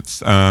 and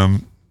it's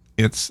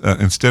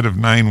instead of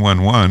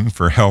 911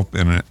 for help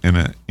in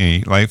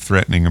a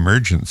life-threatening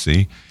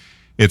emergency,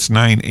 it's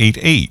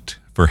 988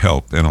 for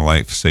help in a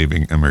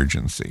life-saving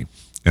emergency,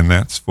 and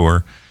that's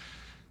for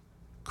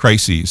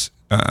crises.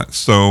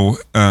 So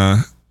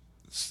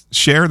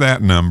share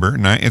that number.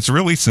 It's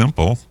really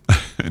simple,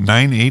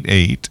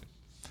 988,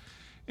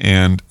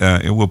 and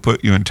it will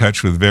put you in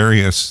touch with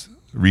various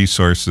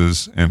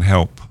resources and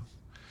help,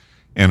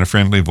 and a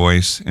friendly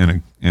voice,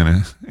 and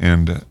a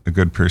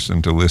good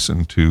person to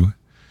listen to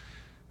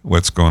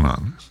what's going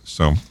on.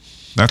 So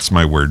that's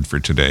my word for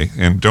today.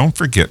 And don't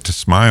forget to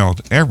smile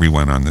to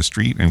everyone on the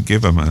street and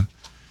give them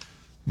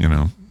you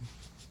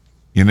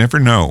never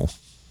know.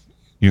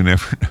 You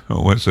never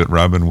know. What's it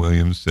Robin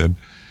Williams said?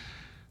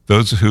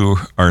 Those who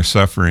are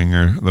suffering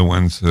are the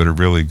ones that are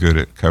really good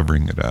at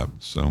covering it up.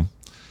 So,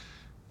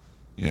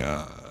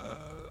 yeah,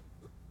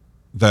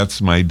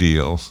 that's my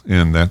deal,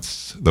 and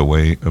that's the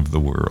way of the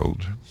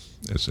world,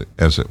 as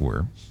it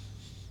were.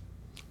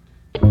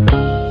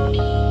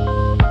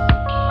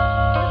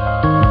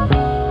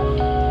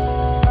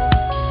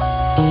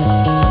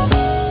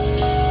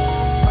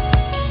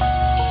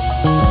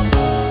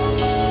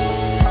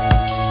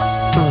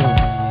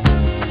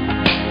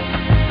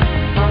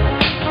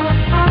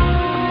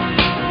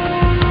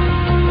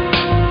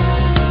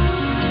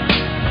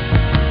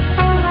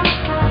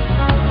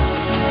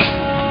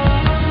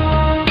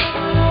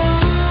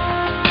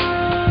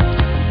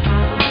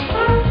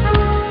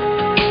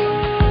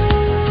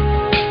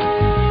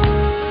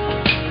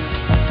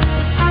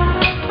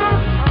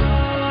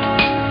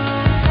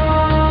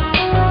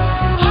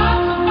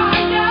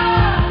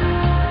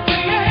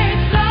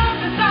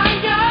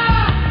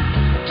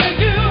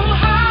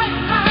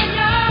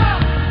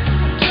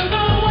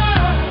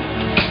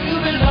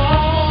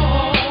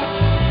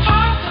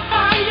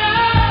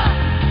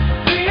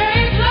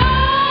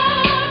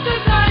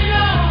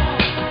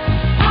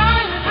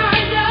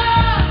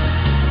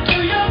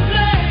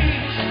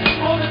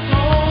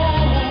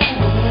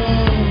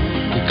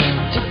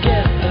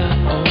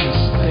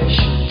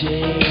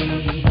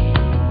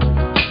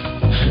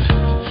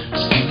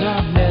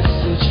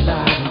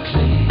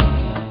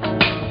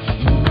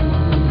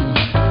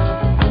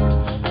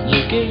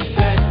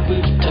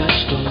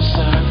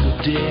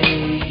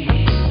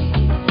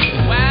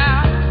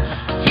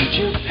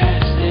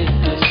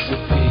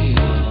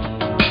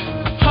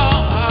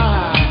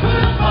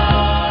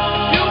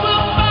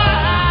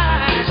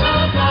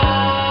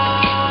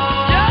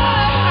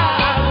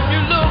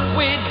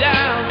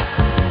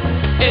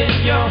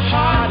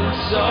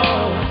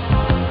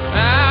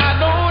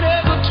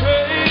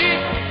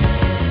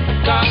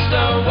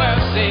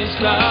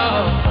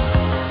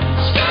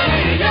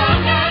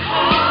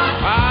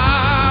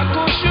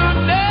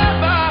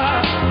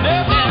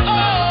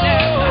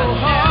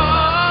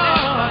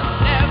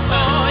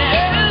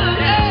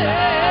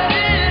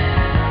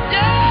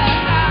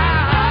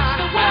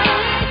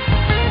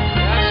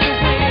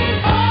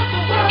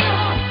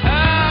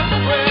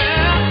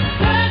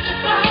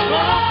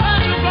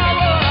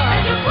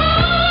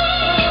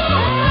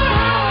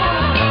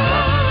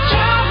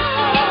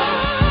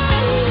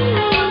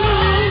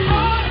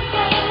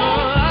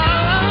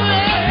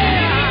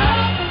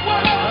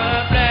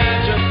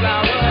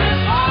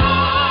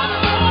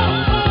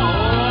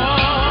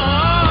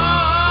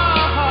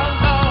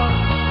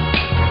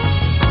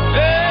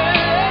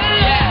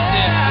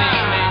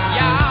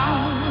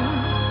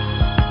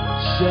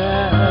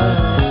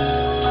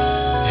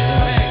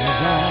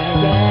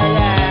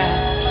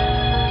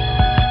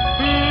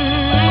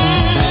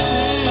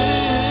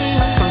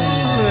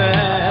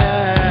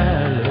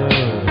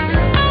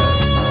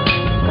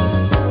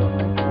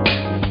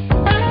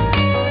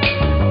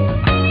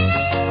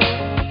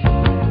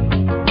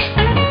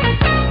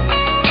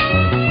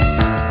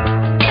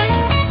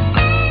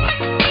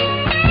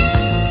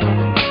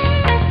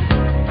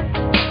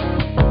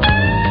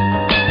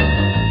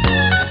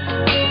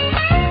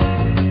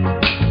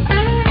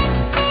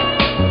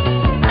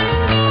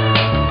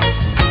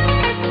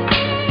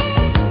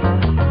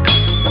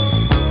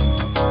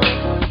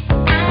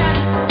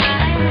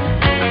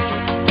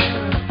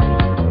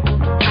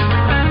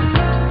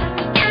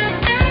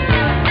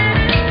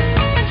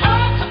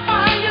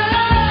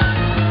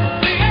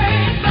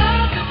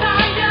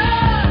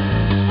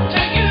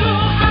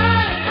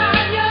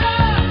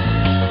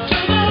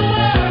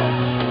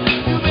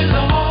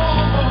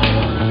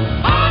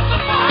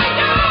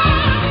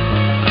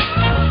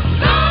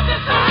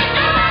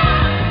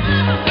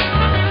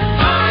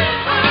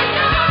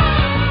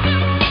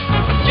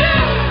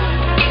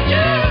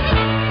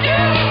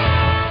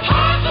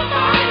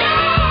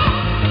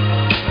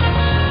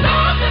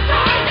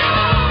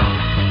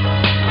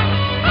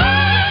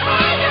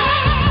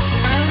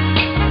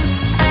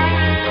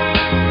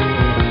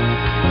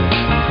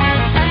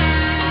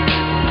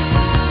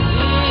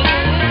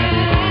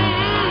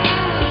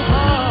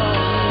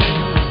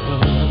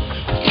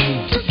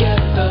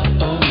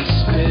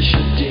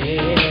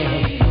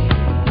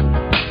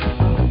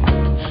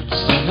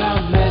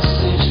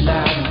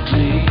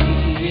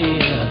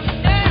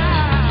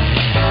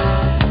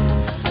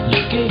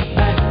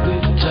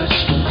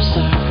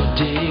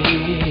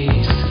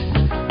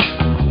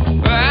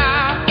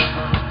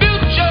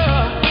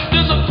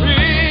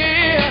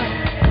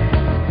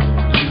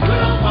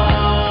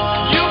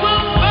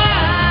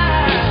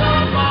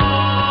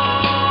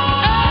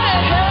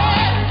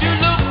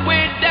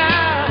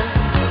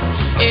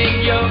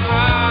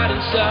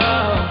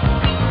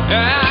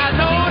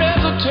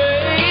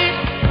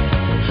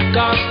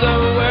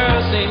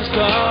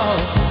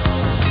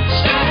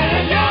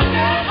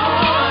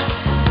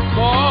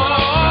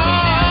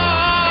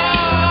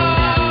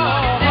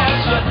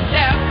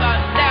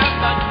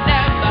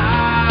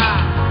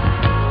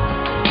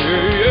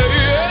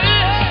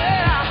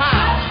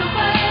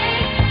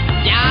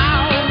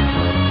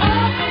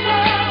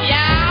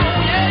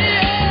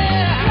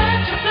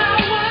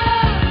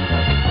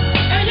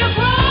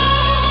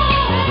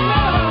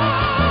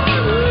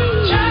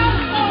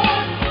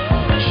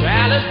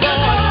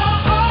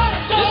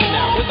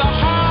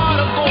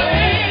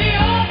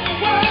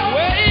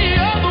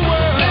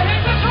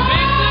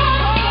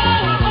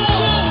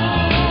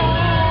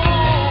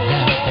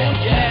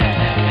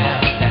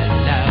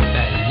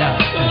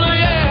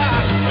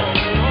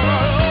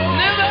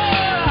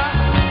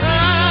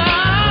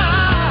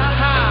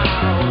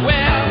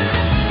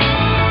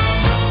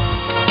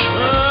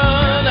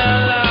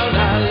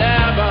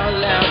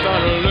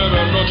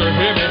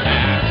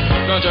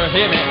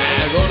 hear me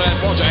now?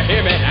 Gonna, won't you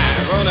hear me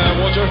now? Gonna,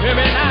 won't you hear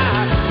me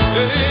now?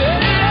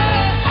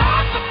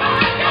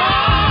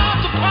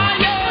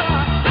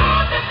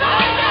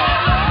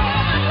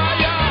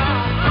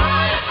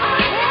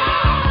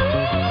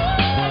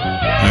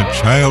 A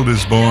Child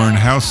is Born,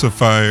 House of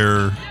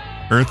Fire,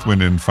 Earth,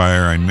 Wind, and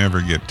Fire. I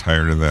never get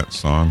tired of that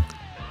song.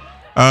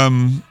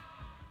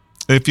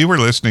 If you were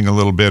listening a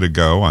little bit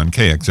ago on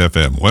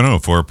KXFM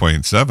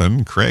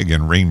 104.7, Craig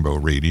and Rainbow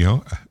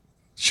Radio,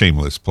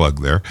 shameless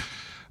plug there,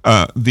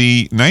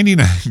 the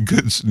 99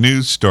 good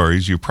news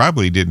stories you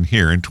probably didn't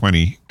hear in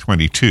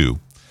 2022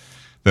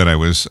 that I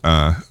was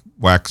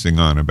waxing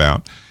on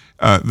about.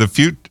 I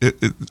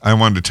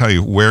wanted to tell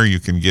you where you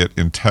can get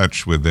in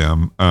touch with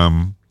them.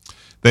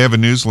 They have a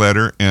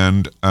newsletter,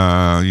 and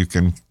you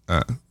can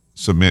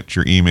submit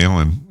your email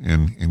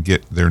and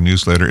get their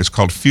newsletter. It's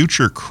called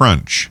Future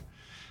Crunch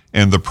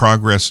and the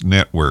Progress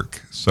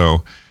Network.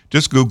 So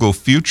just Google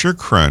Future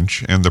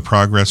Crunch and the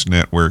Progress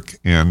Network,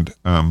 and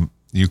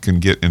you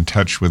can get in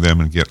touch with them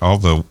and get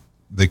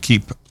they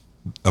keep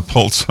a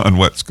pulse on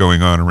what's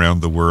going on around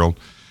the world.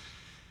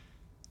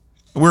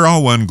 We're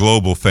all one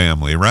global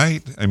family,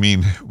 right? I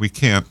mean, we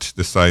can't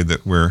decide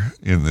that we're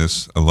in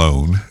this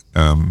alone.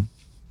 Who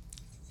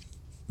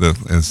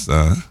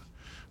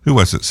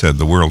was it said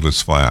the world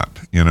is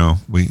flat? You know,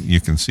 you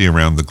can see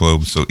around the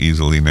globe so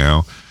easily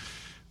now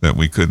that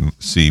we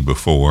couldn't see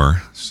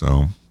before.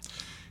 So,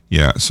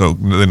 yeah. So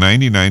the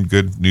 99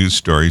 good news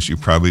stories you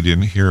probably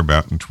didn't hear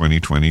about in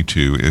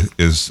 2022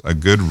 is a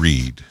good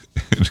read.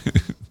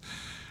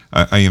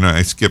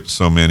 I skipped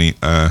so many.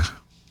 I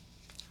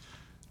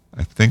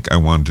think I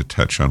wanted to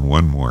touch on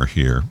one more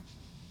here.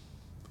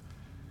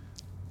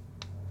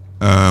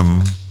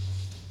 In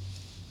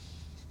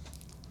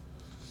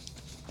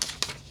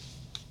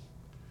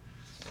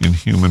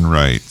human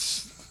rights.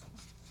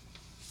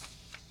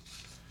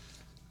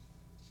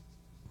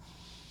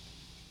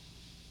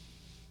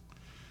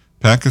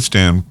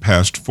 Pakistan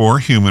passed 4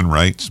 human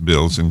rights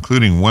bills,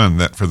 including one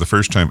that for the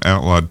first time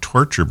outlawed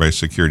torture by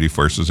security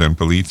forces and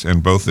police,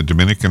 and both the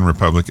Dominican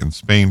Republic and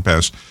Spain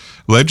passed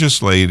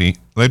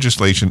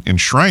legislation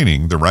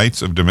enshrining the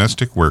rights of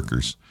domestic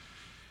workers.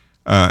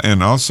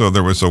 And also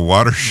there was a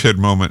watershed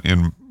moment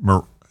in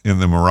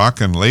the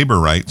Moroccan labor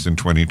rights in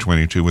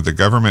 2022 with the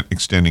government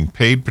extending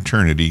paid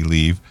paternity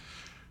leave,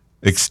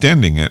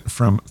 extending it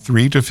from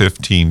 3 to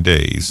 15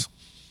 days.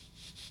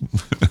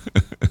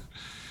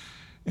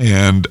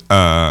 And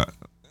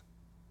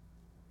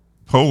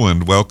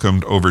Poland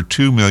welcomed over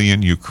 2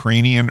 million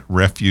Ukrainian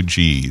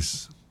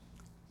refugees.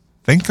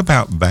 Think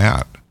about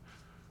that.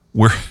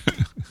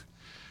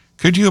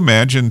 Could you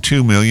imagine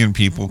 2 million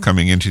people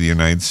coming into the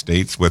United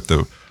States, what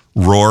the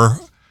roar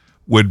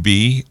would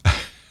be?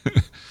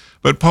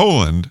 But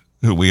Poland,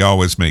 who we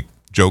always make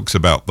jokes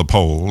about the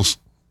Poles,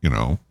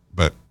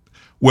 but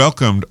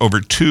welcomed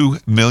over 2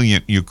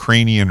 million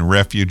Ukrainian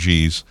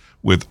refugees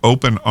with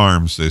open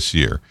arms this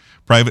year.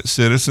 Private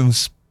citizens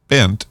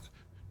spent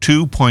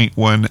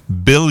 $2.1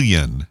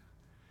 billion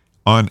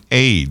on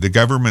aid. The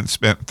government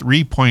spent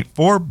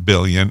 $3.4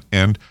 billion,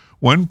 and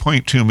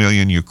 1.2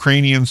 million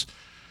Ukrainians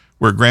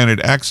were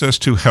granted access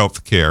to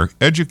health care,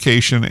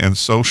 education, and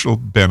social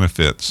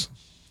benefits.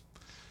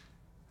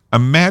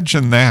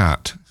 Imagine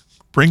that.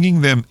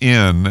 Bringing them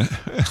in.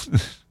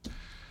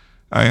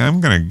 I'm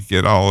going to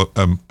get all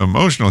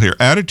emotional here.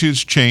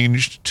 Attitudes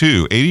changed,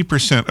 too.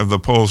 80% of the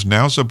Poles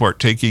now support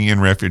taking in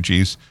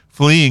refugees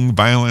fleeing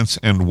violence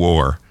and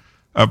war,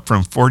 up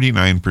from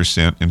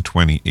 49% in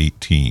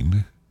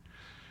 2018.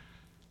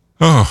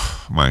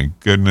 Oh, my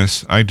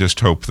goodness. I just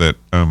hope that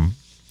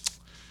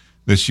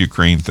this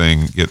Ukraine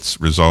thing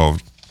gets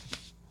resolved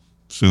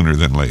sooner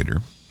than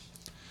later.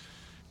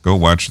 Go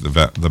watch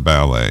the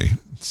ballet.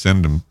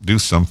 Send them, do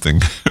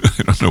something.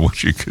 I don't know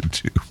what you could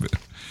do, but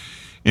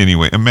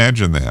anyway,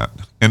 imagine that.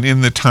 And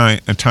in a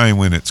time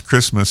when it's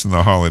Christmas and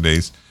the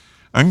holidays,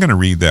 I'm going to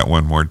read that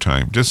one more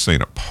time. Just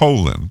saying it.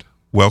 Poland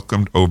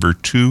welcomed over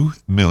 2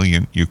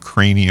 million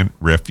Ukrainian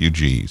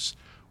refugees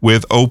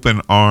with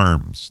open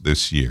arms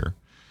this year.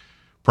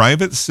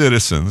 Private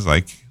citizens,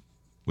 like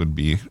would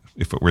be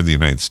if it were the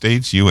United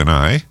States, you and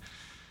I,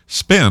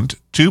 spent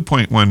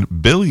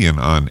 $2.1 billion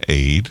on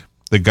aid.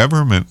 The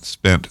government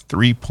spent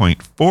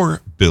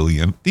 $3.4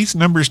 billion. These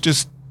numbers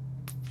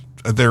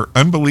they're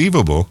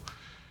unbelievable.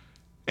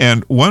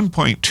 And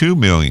 1.2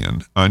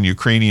 million on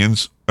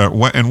Ukrainians, and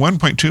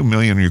 1.2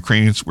 million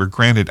Ukrainians were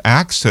granted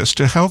access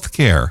to health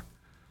care.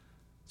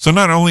 So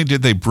not only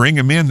did they bring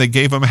them in, they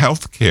gave them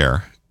health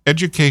care,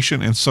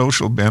 education, and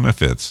social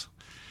benefits.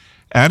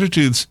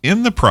 Attitudes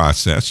in the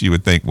process, you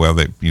would think, well,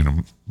 that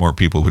more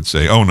people would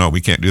say, oh no,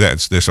 we can't do that.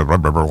 It's this,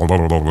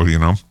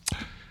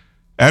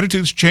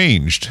 Attitudes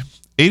changed.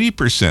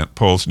 80%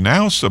 Poles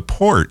now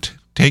support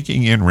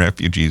taking in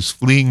refugees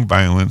fleeing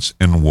violence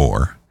and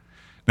war.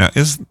 Now,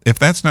 if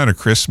that's not a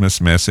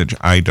Christmas message,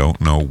 I don't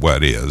know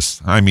what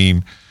is. I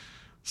mean,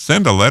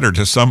 send a letter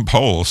to some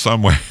Pole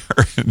somewhere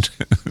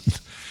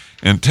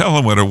and tell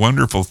them what a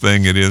wonderful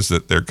thing it is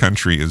that their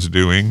country is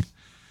doing.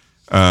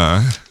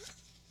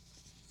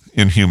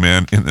 in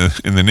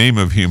the name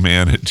of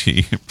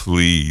humanity,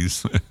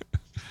 please.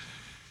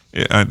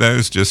 That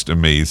is just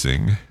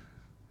amazing.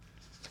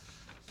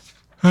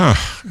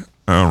 Oh,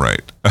 all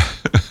right.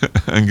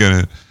 I'm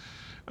gonna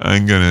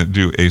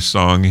do a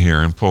song here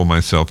and pull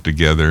myself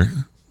together.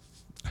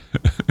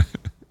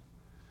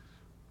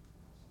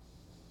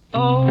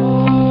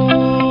 Oh,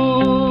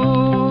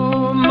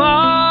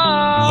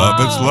 my love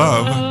is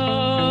love.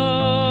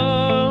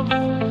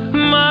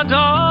 My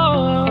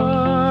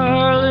darling,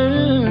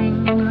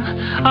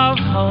 I've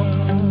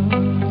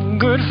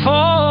hungered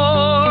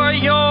for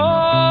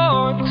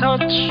your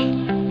touch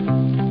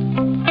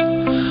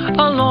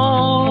a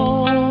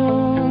long,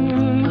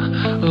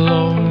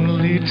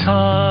 lonely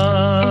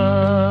time,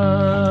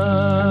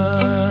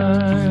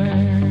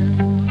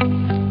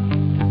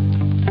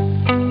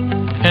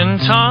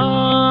 and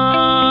time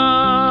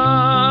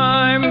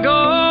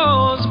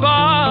goes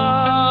by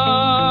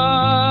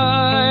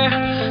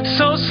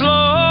so slowly,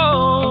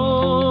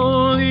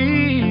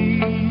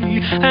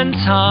 and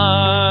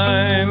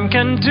time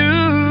can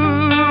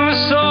do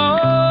so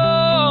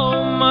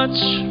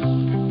much.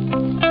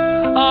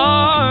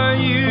 Are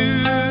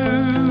you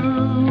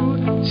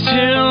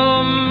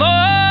still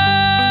mine?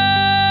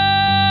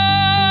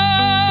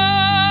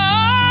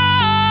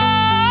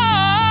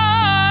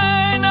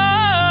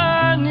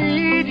 I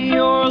need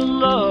your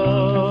love.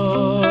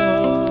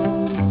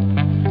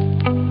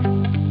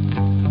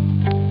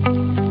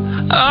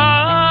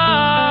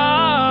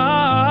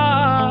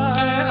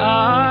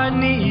 I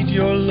need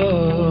your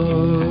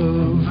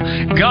love.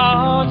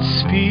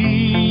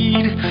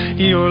 Godspeed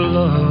your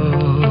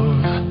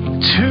love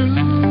to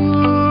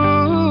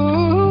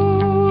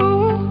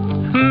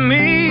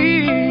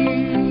me.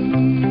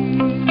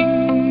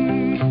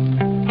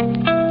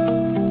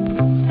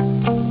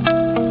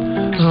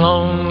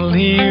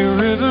 Lonely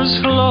rivers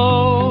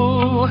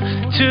flow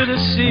to the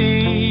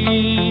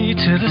sea,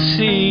 to the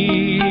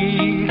sea,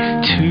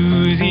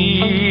 to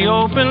the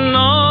open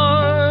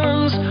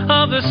arms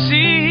of the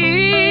sea.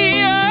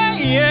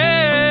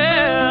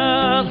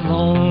 Yeah,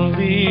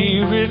 lonely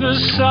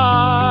rivers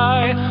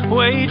sigh,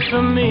 wait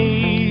for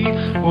me,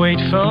 wait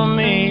for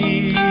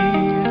me.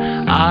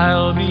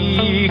 I'll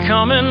be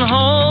coming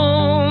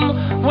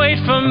home, wait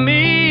for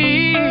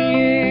me.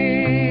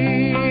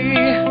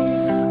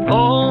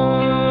 Oh,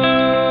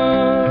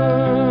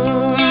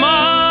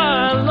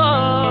 my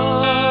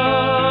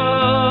love,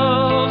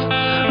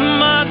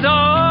 my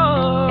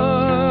darling,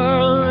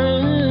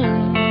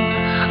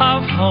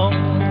 I've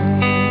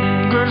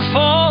hungered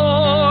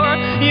for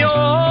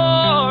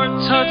your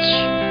touch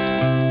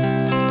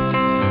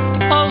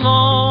a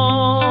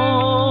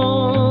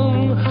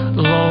long,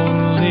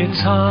 lonely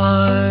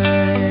time,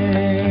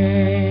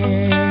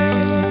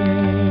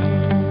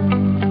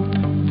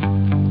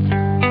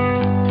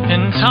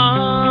 and time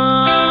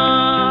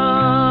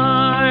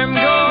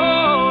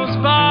goes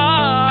by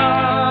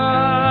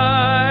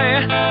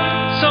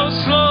so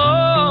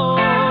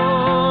slowly,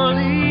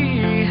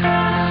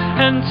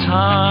 and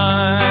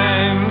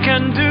time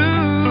can do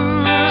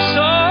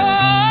so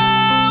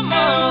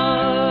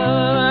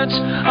much.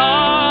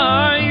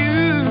 Are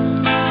you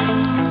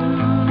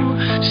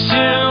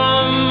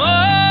still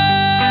mine?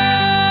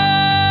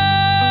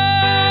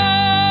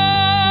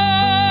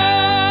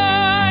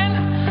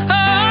 I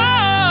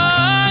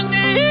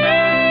need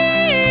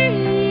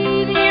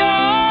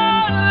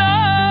your love.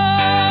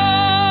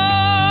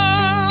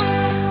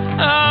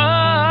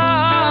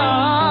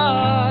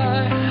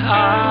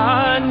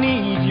 I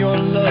need your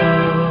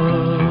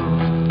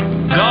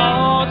love.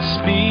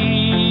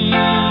 Godspeed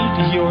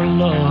your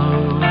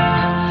love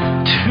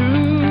to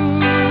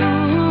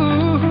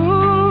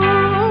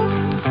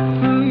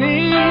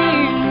me.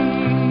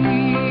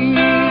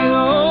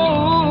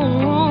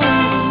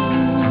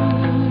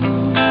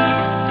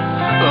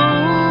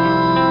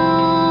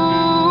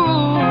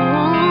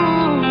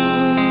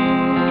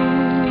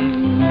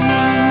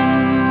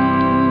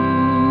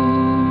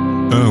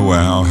 Oh,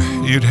 wow.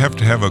 You'd have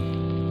to have a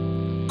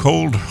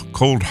cold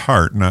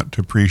heart not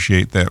to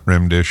appreciate that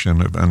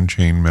rendition of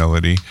Unchained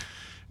Melody.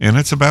 And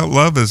it's about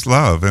love is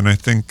love. And I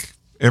think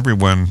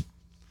everyone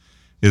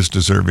is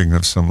deserving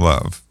of some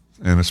love,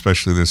 and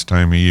especially this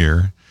time of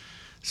year.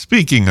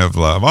 Speaking of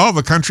love, all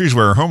the countries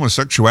where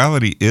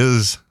homosexuality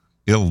is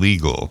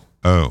illegal.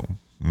 Oh,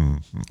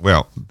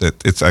 well,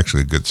 it's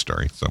actually a good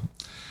story. So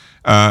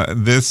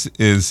this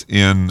is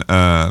in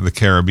the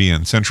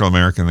Caribbean, Central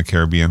America and the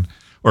Caribbean.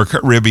 Or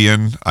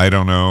Caribbean, I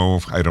don't know.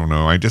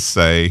 I just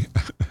say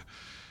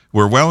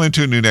we're well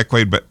into a new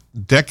decade, but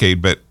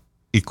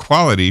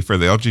equality for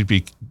the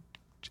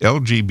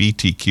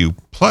LGBTQ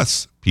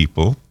plus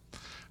people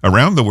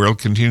around the world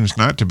continues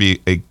not to be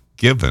a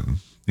given.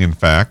 In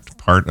fact,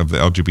 part of the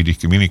LGBT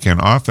community can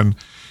often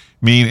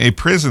mean a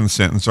prison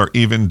sentence or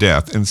even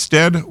death.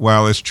 Instead,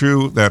 while it's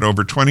true that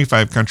over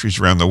 25 countries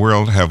around the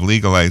world have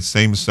legalized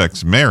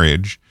same-sex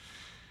marriage,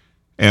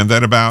 and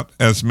that about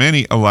as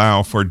many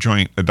allow for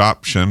joint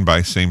adoption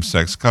by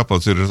same-sex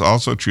couples, it is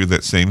also true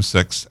that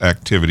same-sex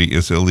activity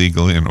is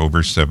illegal in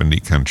over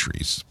 70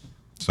 countries.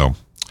 So,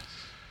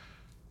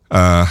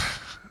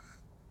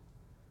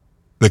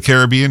 The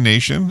Caribbean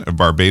nation of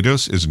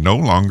Barbados is no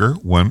longer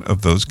one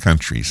of those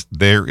countries.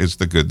 There is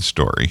the good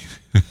story,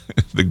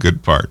 the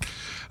good part.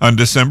 On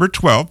December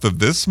 12th of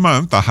this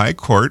month, the High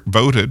Court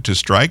voted to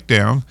strike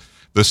down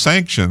the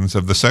sanctions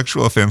of the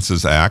Sexual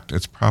Offenses Act.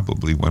 It's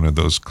probably one of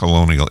those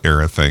colonial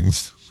era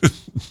things.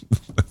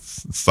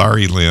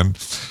 Sorry, Lynn.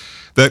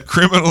 That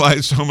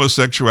criminalized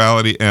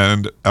homosexuality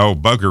and,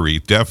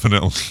 buggery,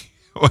 definitely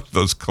one of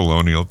those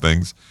colonial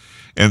things,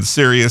 and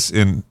serious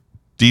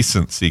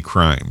indecency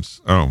crimes.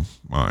 Oh,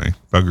 my.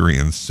 Buggery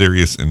and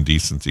serious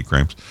indecency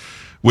crimes,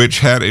 which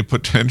had a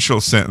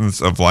potential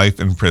sentence of life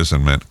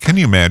imprisonment. Can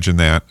you imagine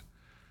that?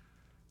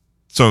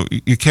 So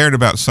you cared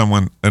about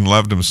someone and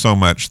loved them so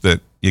much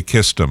that you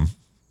kissed them,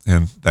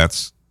 and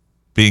that's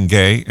being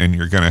gay, and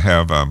you're going to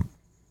have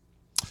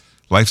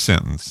life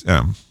sentence.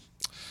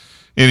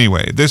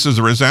 Anyway, this is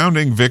a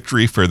resounding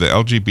victory for the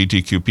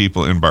LGBTQ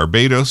people in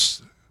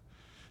Barbados,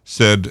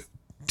 said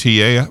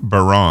Tia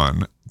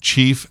Baron,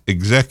 chief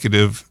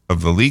executive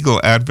of the legal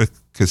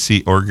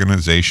advocacy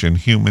organization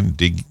Human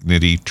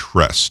Dignity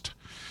Trust.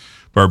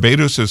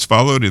 Barbados has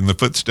followed in the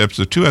footsteps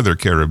of two other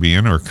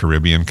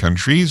Caribbean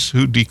countries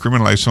who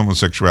decriminalized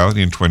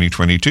homosexuality in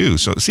 2022.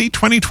 So, see,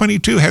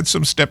 2022 had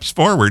some steps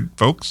forward,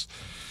 folks.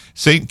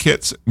 St.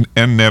 Kitts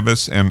and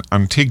Nevis and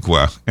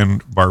Antigua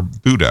and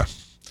Barbuda.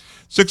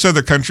 6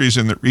 other countries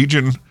in the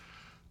region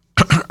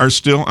are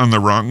still on the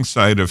wrong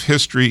side of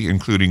history,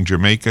 including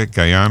Jamaica,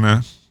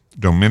 Guyana,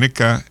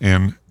 Dominica,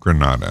 and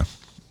Grenada.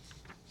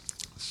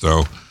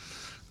 So,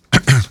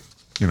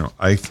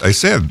 I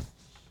said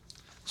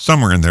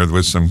somewhere in there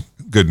was some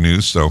good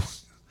news, so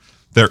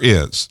there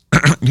is.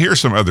 Here's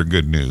some other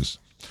good news.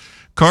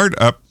 Court,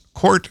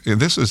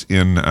 this is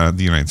in the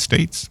United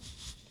States,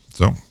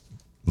 so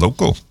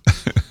local.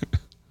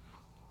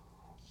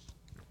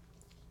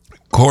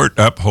 Court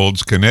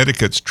upholds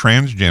Connecticut's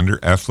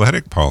transgender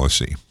athletic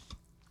policy.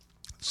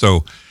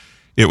 So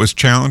it was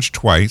challenged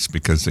twice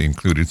because they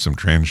included some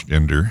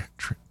transgender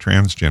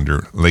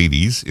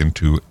ladies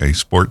into a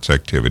sports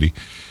activity,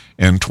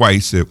 and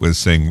twice it was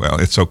saying, well,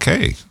 it's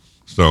okay.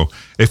 So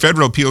a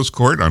federal appeals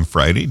court on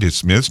Friday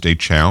dismissed a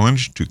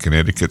challenge to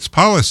Connecticut's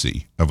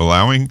policy of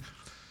allowing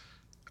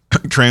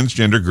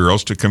transgender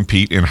girls to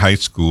compete in high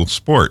school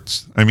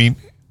sports. I mean,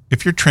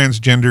 if you're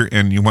transgender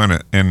and you want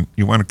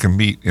to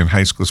compete in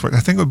high school sports, I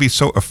think it would be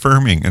so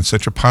affirming and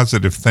such a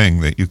positive thing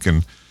that you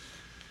can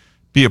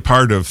be a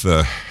part of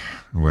it.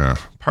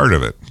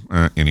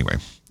 Anyway,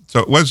 so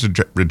it was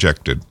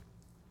rejected.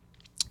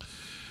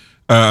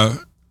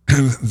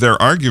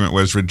 Their argument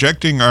was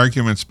rejecting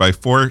arguments by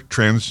 4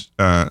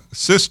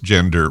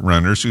 cisgender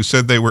runners who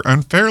said they were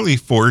unfairly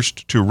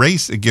forced to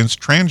race against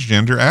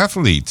transgender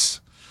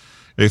athletes.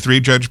 A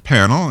 3-judge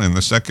panel in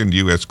the Second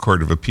U.S.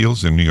 Court of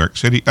Appeals in New York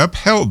City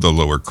upheld the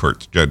lower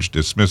court's judge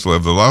dismissal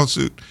of the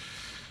lawsuit,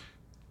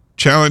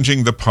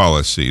 challenging the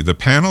policy. The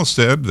panel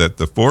said that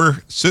the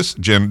 4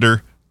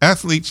 cisgender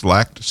athletes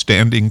lacked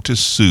standing to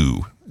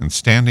sue, and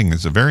standing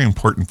is a very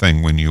important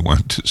thing when you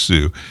want to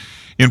sue,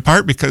 in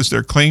part because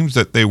their claims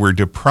that they were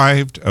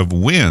deprived of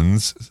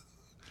wins,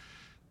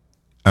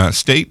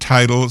 state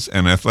titles,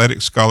 and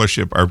athletic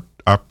scholarship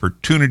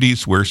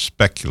opportunities were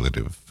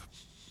speculative.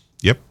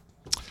 Yep.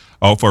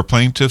 All 4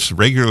 plaintiffs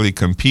regularly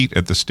compete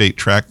at the state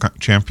track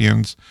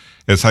champions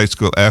as high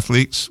school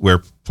athletes,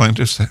 where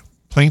plaintiffs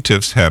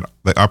had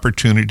the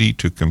opportunity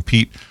to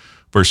compete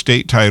for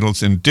state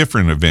titles in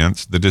different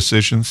events, the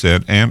decision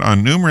said, and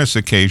on numerous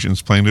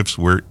occasions plaintiffs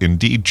were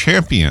indeed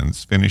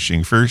champions,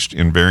 finishing first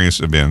in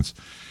various events,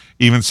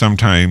 even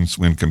sometimes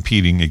when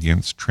competing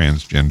against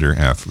transgender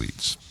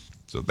athletes.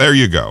 So there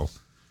you go.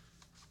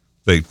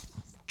 They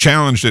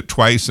challenged it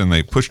twice and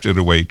they pushed it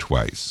away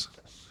twice.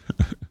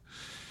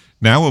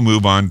 Now we'll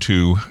move on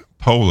to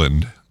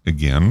Poland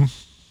again.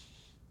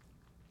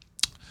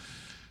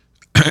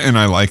 And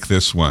I like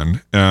this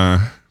one.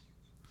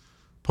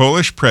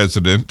 Polish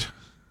President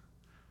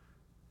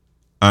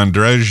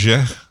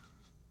Andrzej,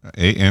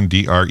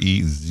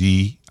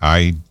 Andrezej,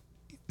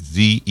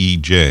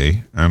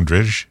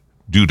 Andrzej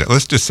Duda.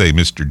 Let's just say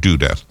Mr.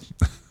 Duda.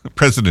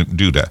 President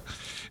Duda,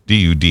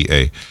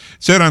 D-U-D-A,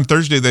 said on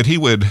Thursday that he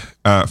would,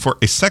 for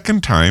a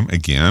second time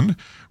again,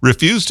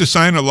 refused to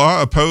sign a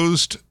law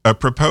proposed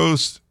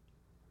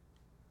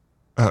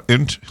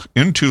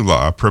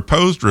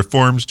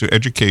reforms to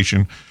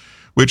education,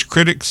 which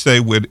critics say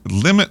would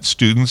limit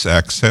students'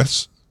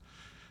 access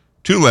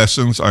to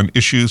lessons on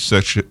issues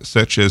such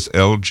as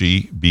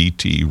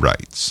LGBT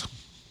rights.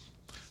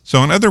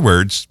 So in other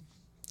words,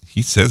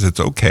 he says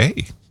it's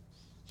okay.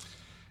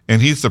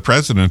 And he's the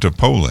president of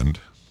Poland,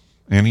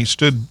 and he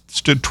stood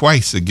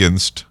twice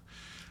against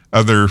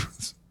other,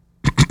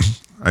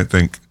 I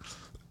think,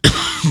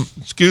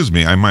 excuse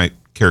me, I might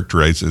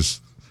characterize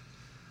as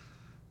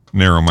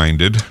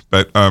narrow-minded,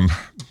 but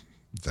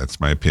that's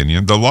my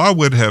opinion. The law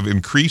would have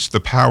increased the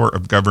power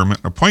of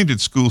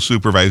government-appointed school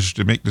supervisors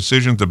to make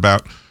decisions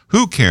about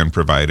who can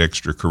provide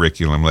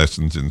extracurriculum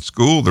lessons in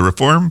school. The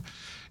reform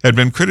had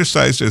been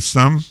criticized as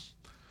some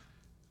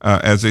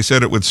As they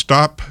said, it would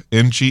stop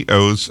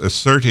NGOs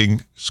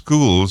asserting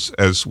schools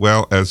as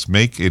well as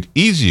make it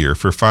easier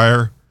to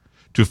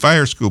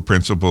fire school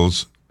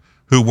principals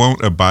who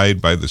won't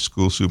abide by the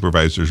school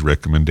supervisor's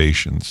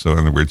recommendations. So in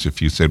other words,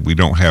 if you said we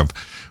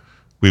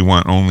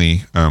want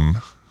only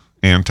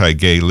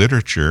anti-gay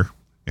literature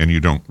and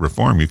you don't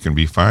reform, you can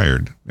be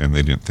fired. And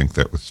they didn't think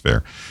that was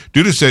fair.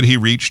 Duda said he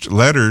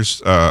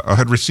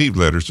had received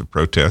letters of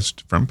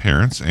protest from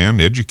parents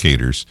and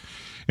educators.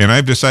 And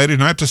I've decided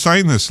not to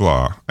sign this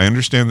law. I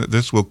understand that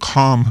this will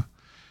calm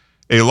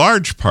a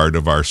large part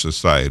of our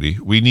society.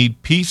 We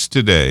need peace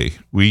today.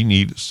 We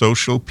need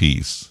social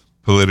peace,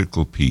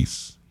 political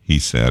peace, he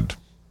said.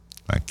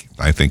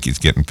 I think he's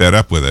getting fed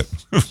up with it.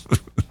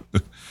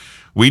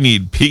 We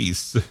need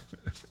peace.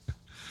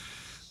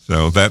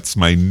 So that's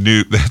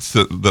that's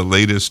the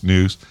latest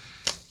news.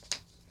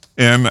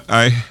 And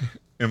I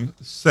am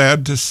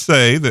sad to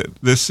say that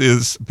this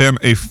has been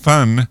a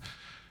fun,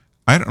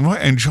 I don't know, I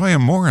enjoy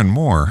him more and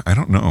more. I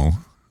don't know.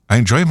 I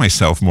enjoy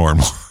myself more and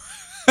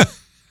more.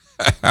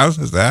 How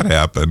does that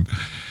happen?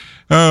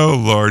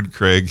 Oh, Lord,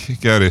 Craig, you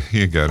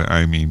gotta,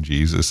 I mean,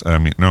 Jesus. I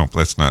mean, no,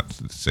 let's not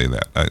say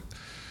that.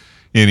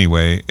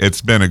 Anyway, it's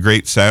been a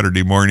great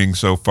Saturday morning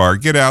so far.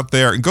 Get out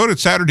there and go to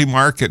Saturday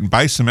Market and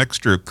buy some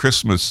extra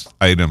Christmas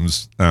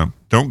items.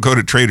 Don't go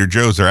to Trader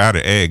Joe's. They're out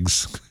of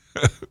eggs.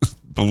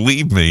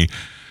 Believe me.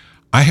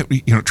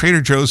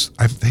 Trader Joe's,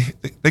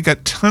 they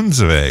got tons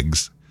of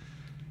eggs.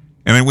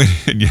 And I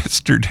went in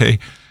yesterday,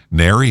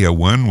 nary a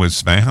one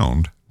was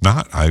found.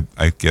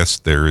 I guess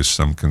there is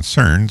some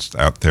concerns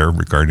out there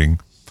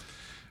regarding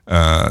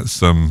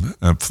some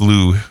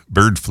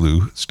bird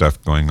flu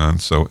stuff going on.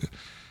 So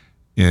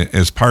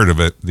as part of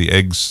it, the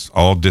eggs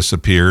all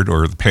disappeared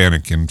or the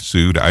panic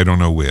ensued. I don't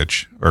know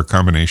which, or a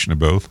combination of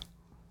both.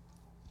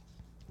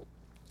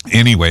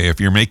 Anyway, if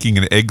you're making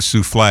an egg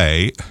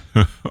souffle,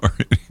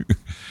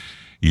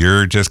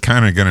 you're just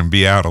kind of going to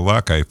be out of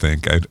luck, I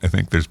think. I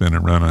think there's been a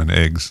run on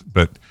eggs.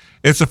 But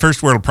it's a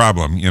first world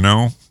problem, you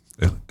know.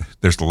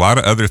 There's a lot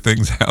of other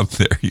things out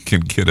there. You can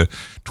get a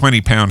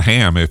 20-pound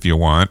ham if you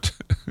want.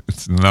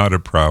 It's not a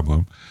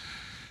problem.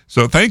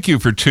 So thank you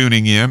for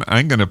tuning in.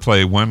 I'm going to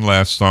play one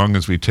last song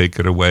as we take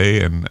it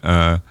away, and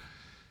that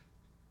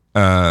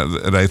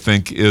I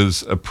think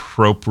is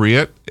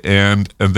appropriate. And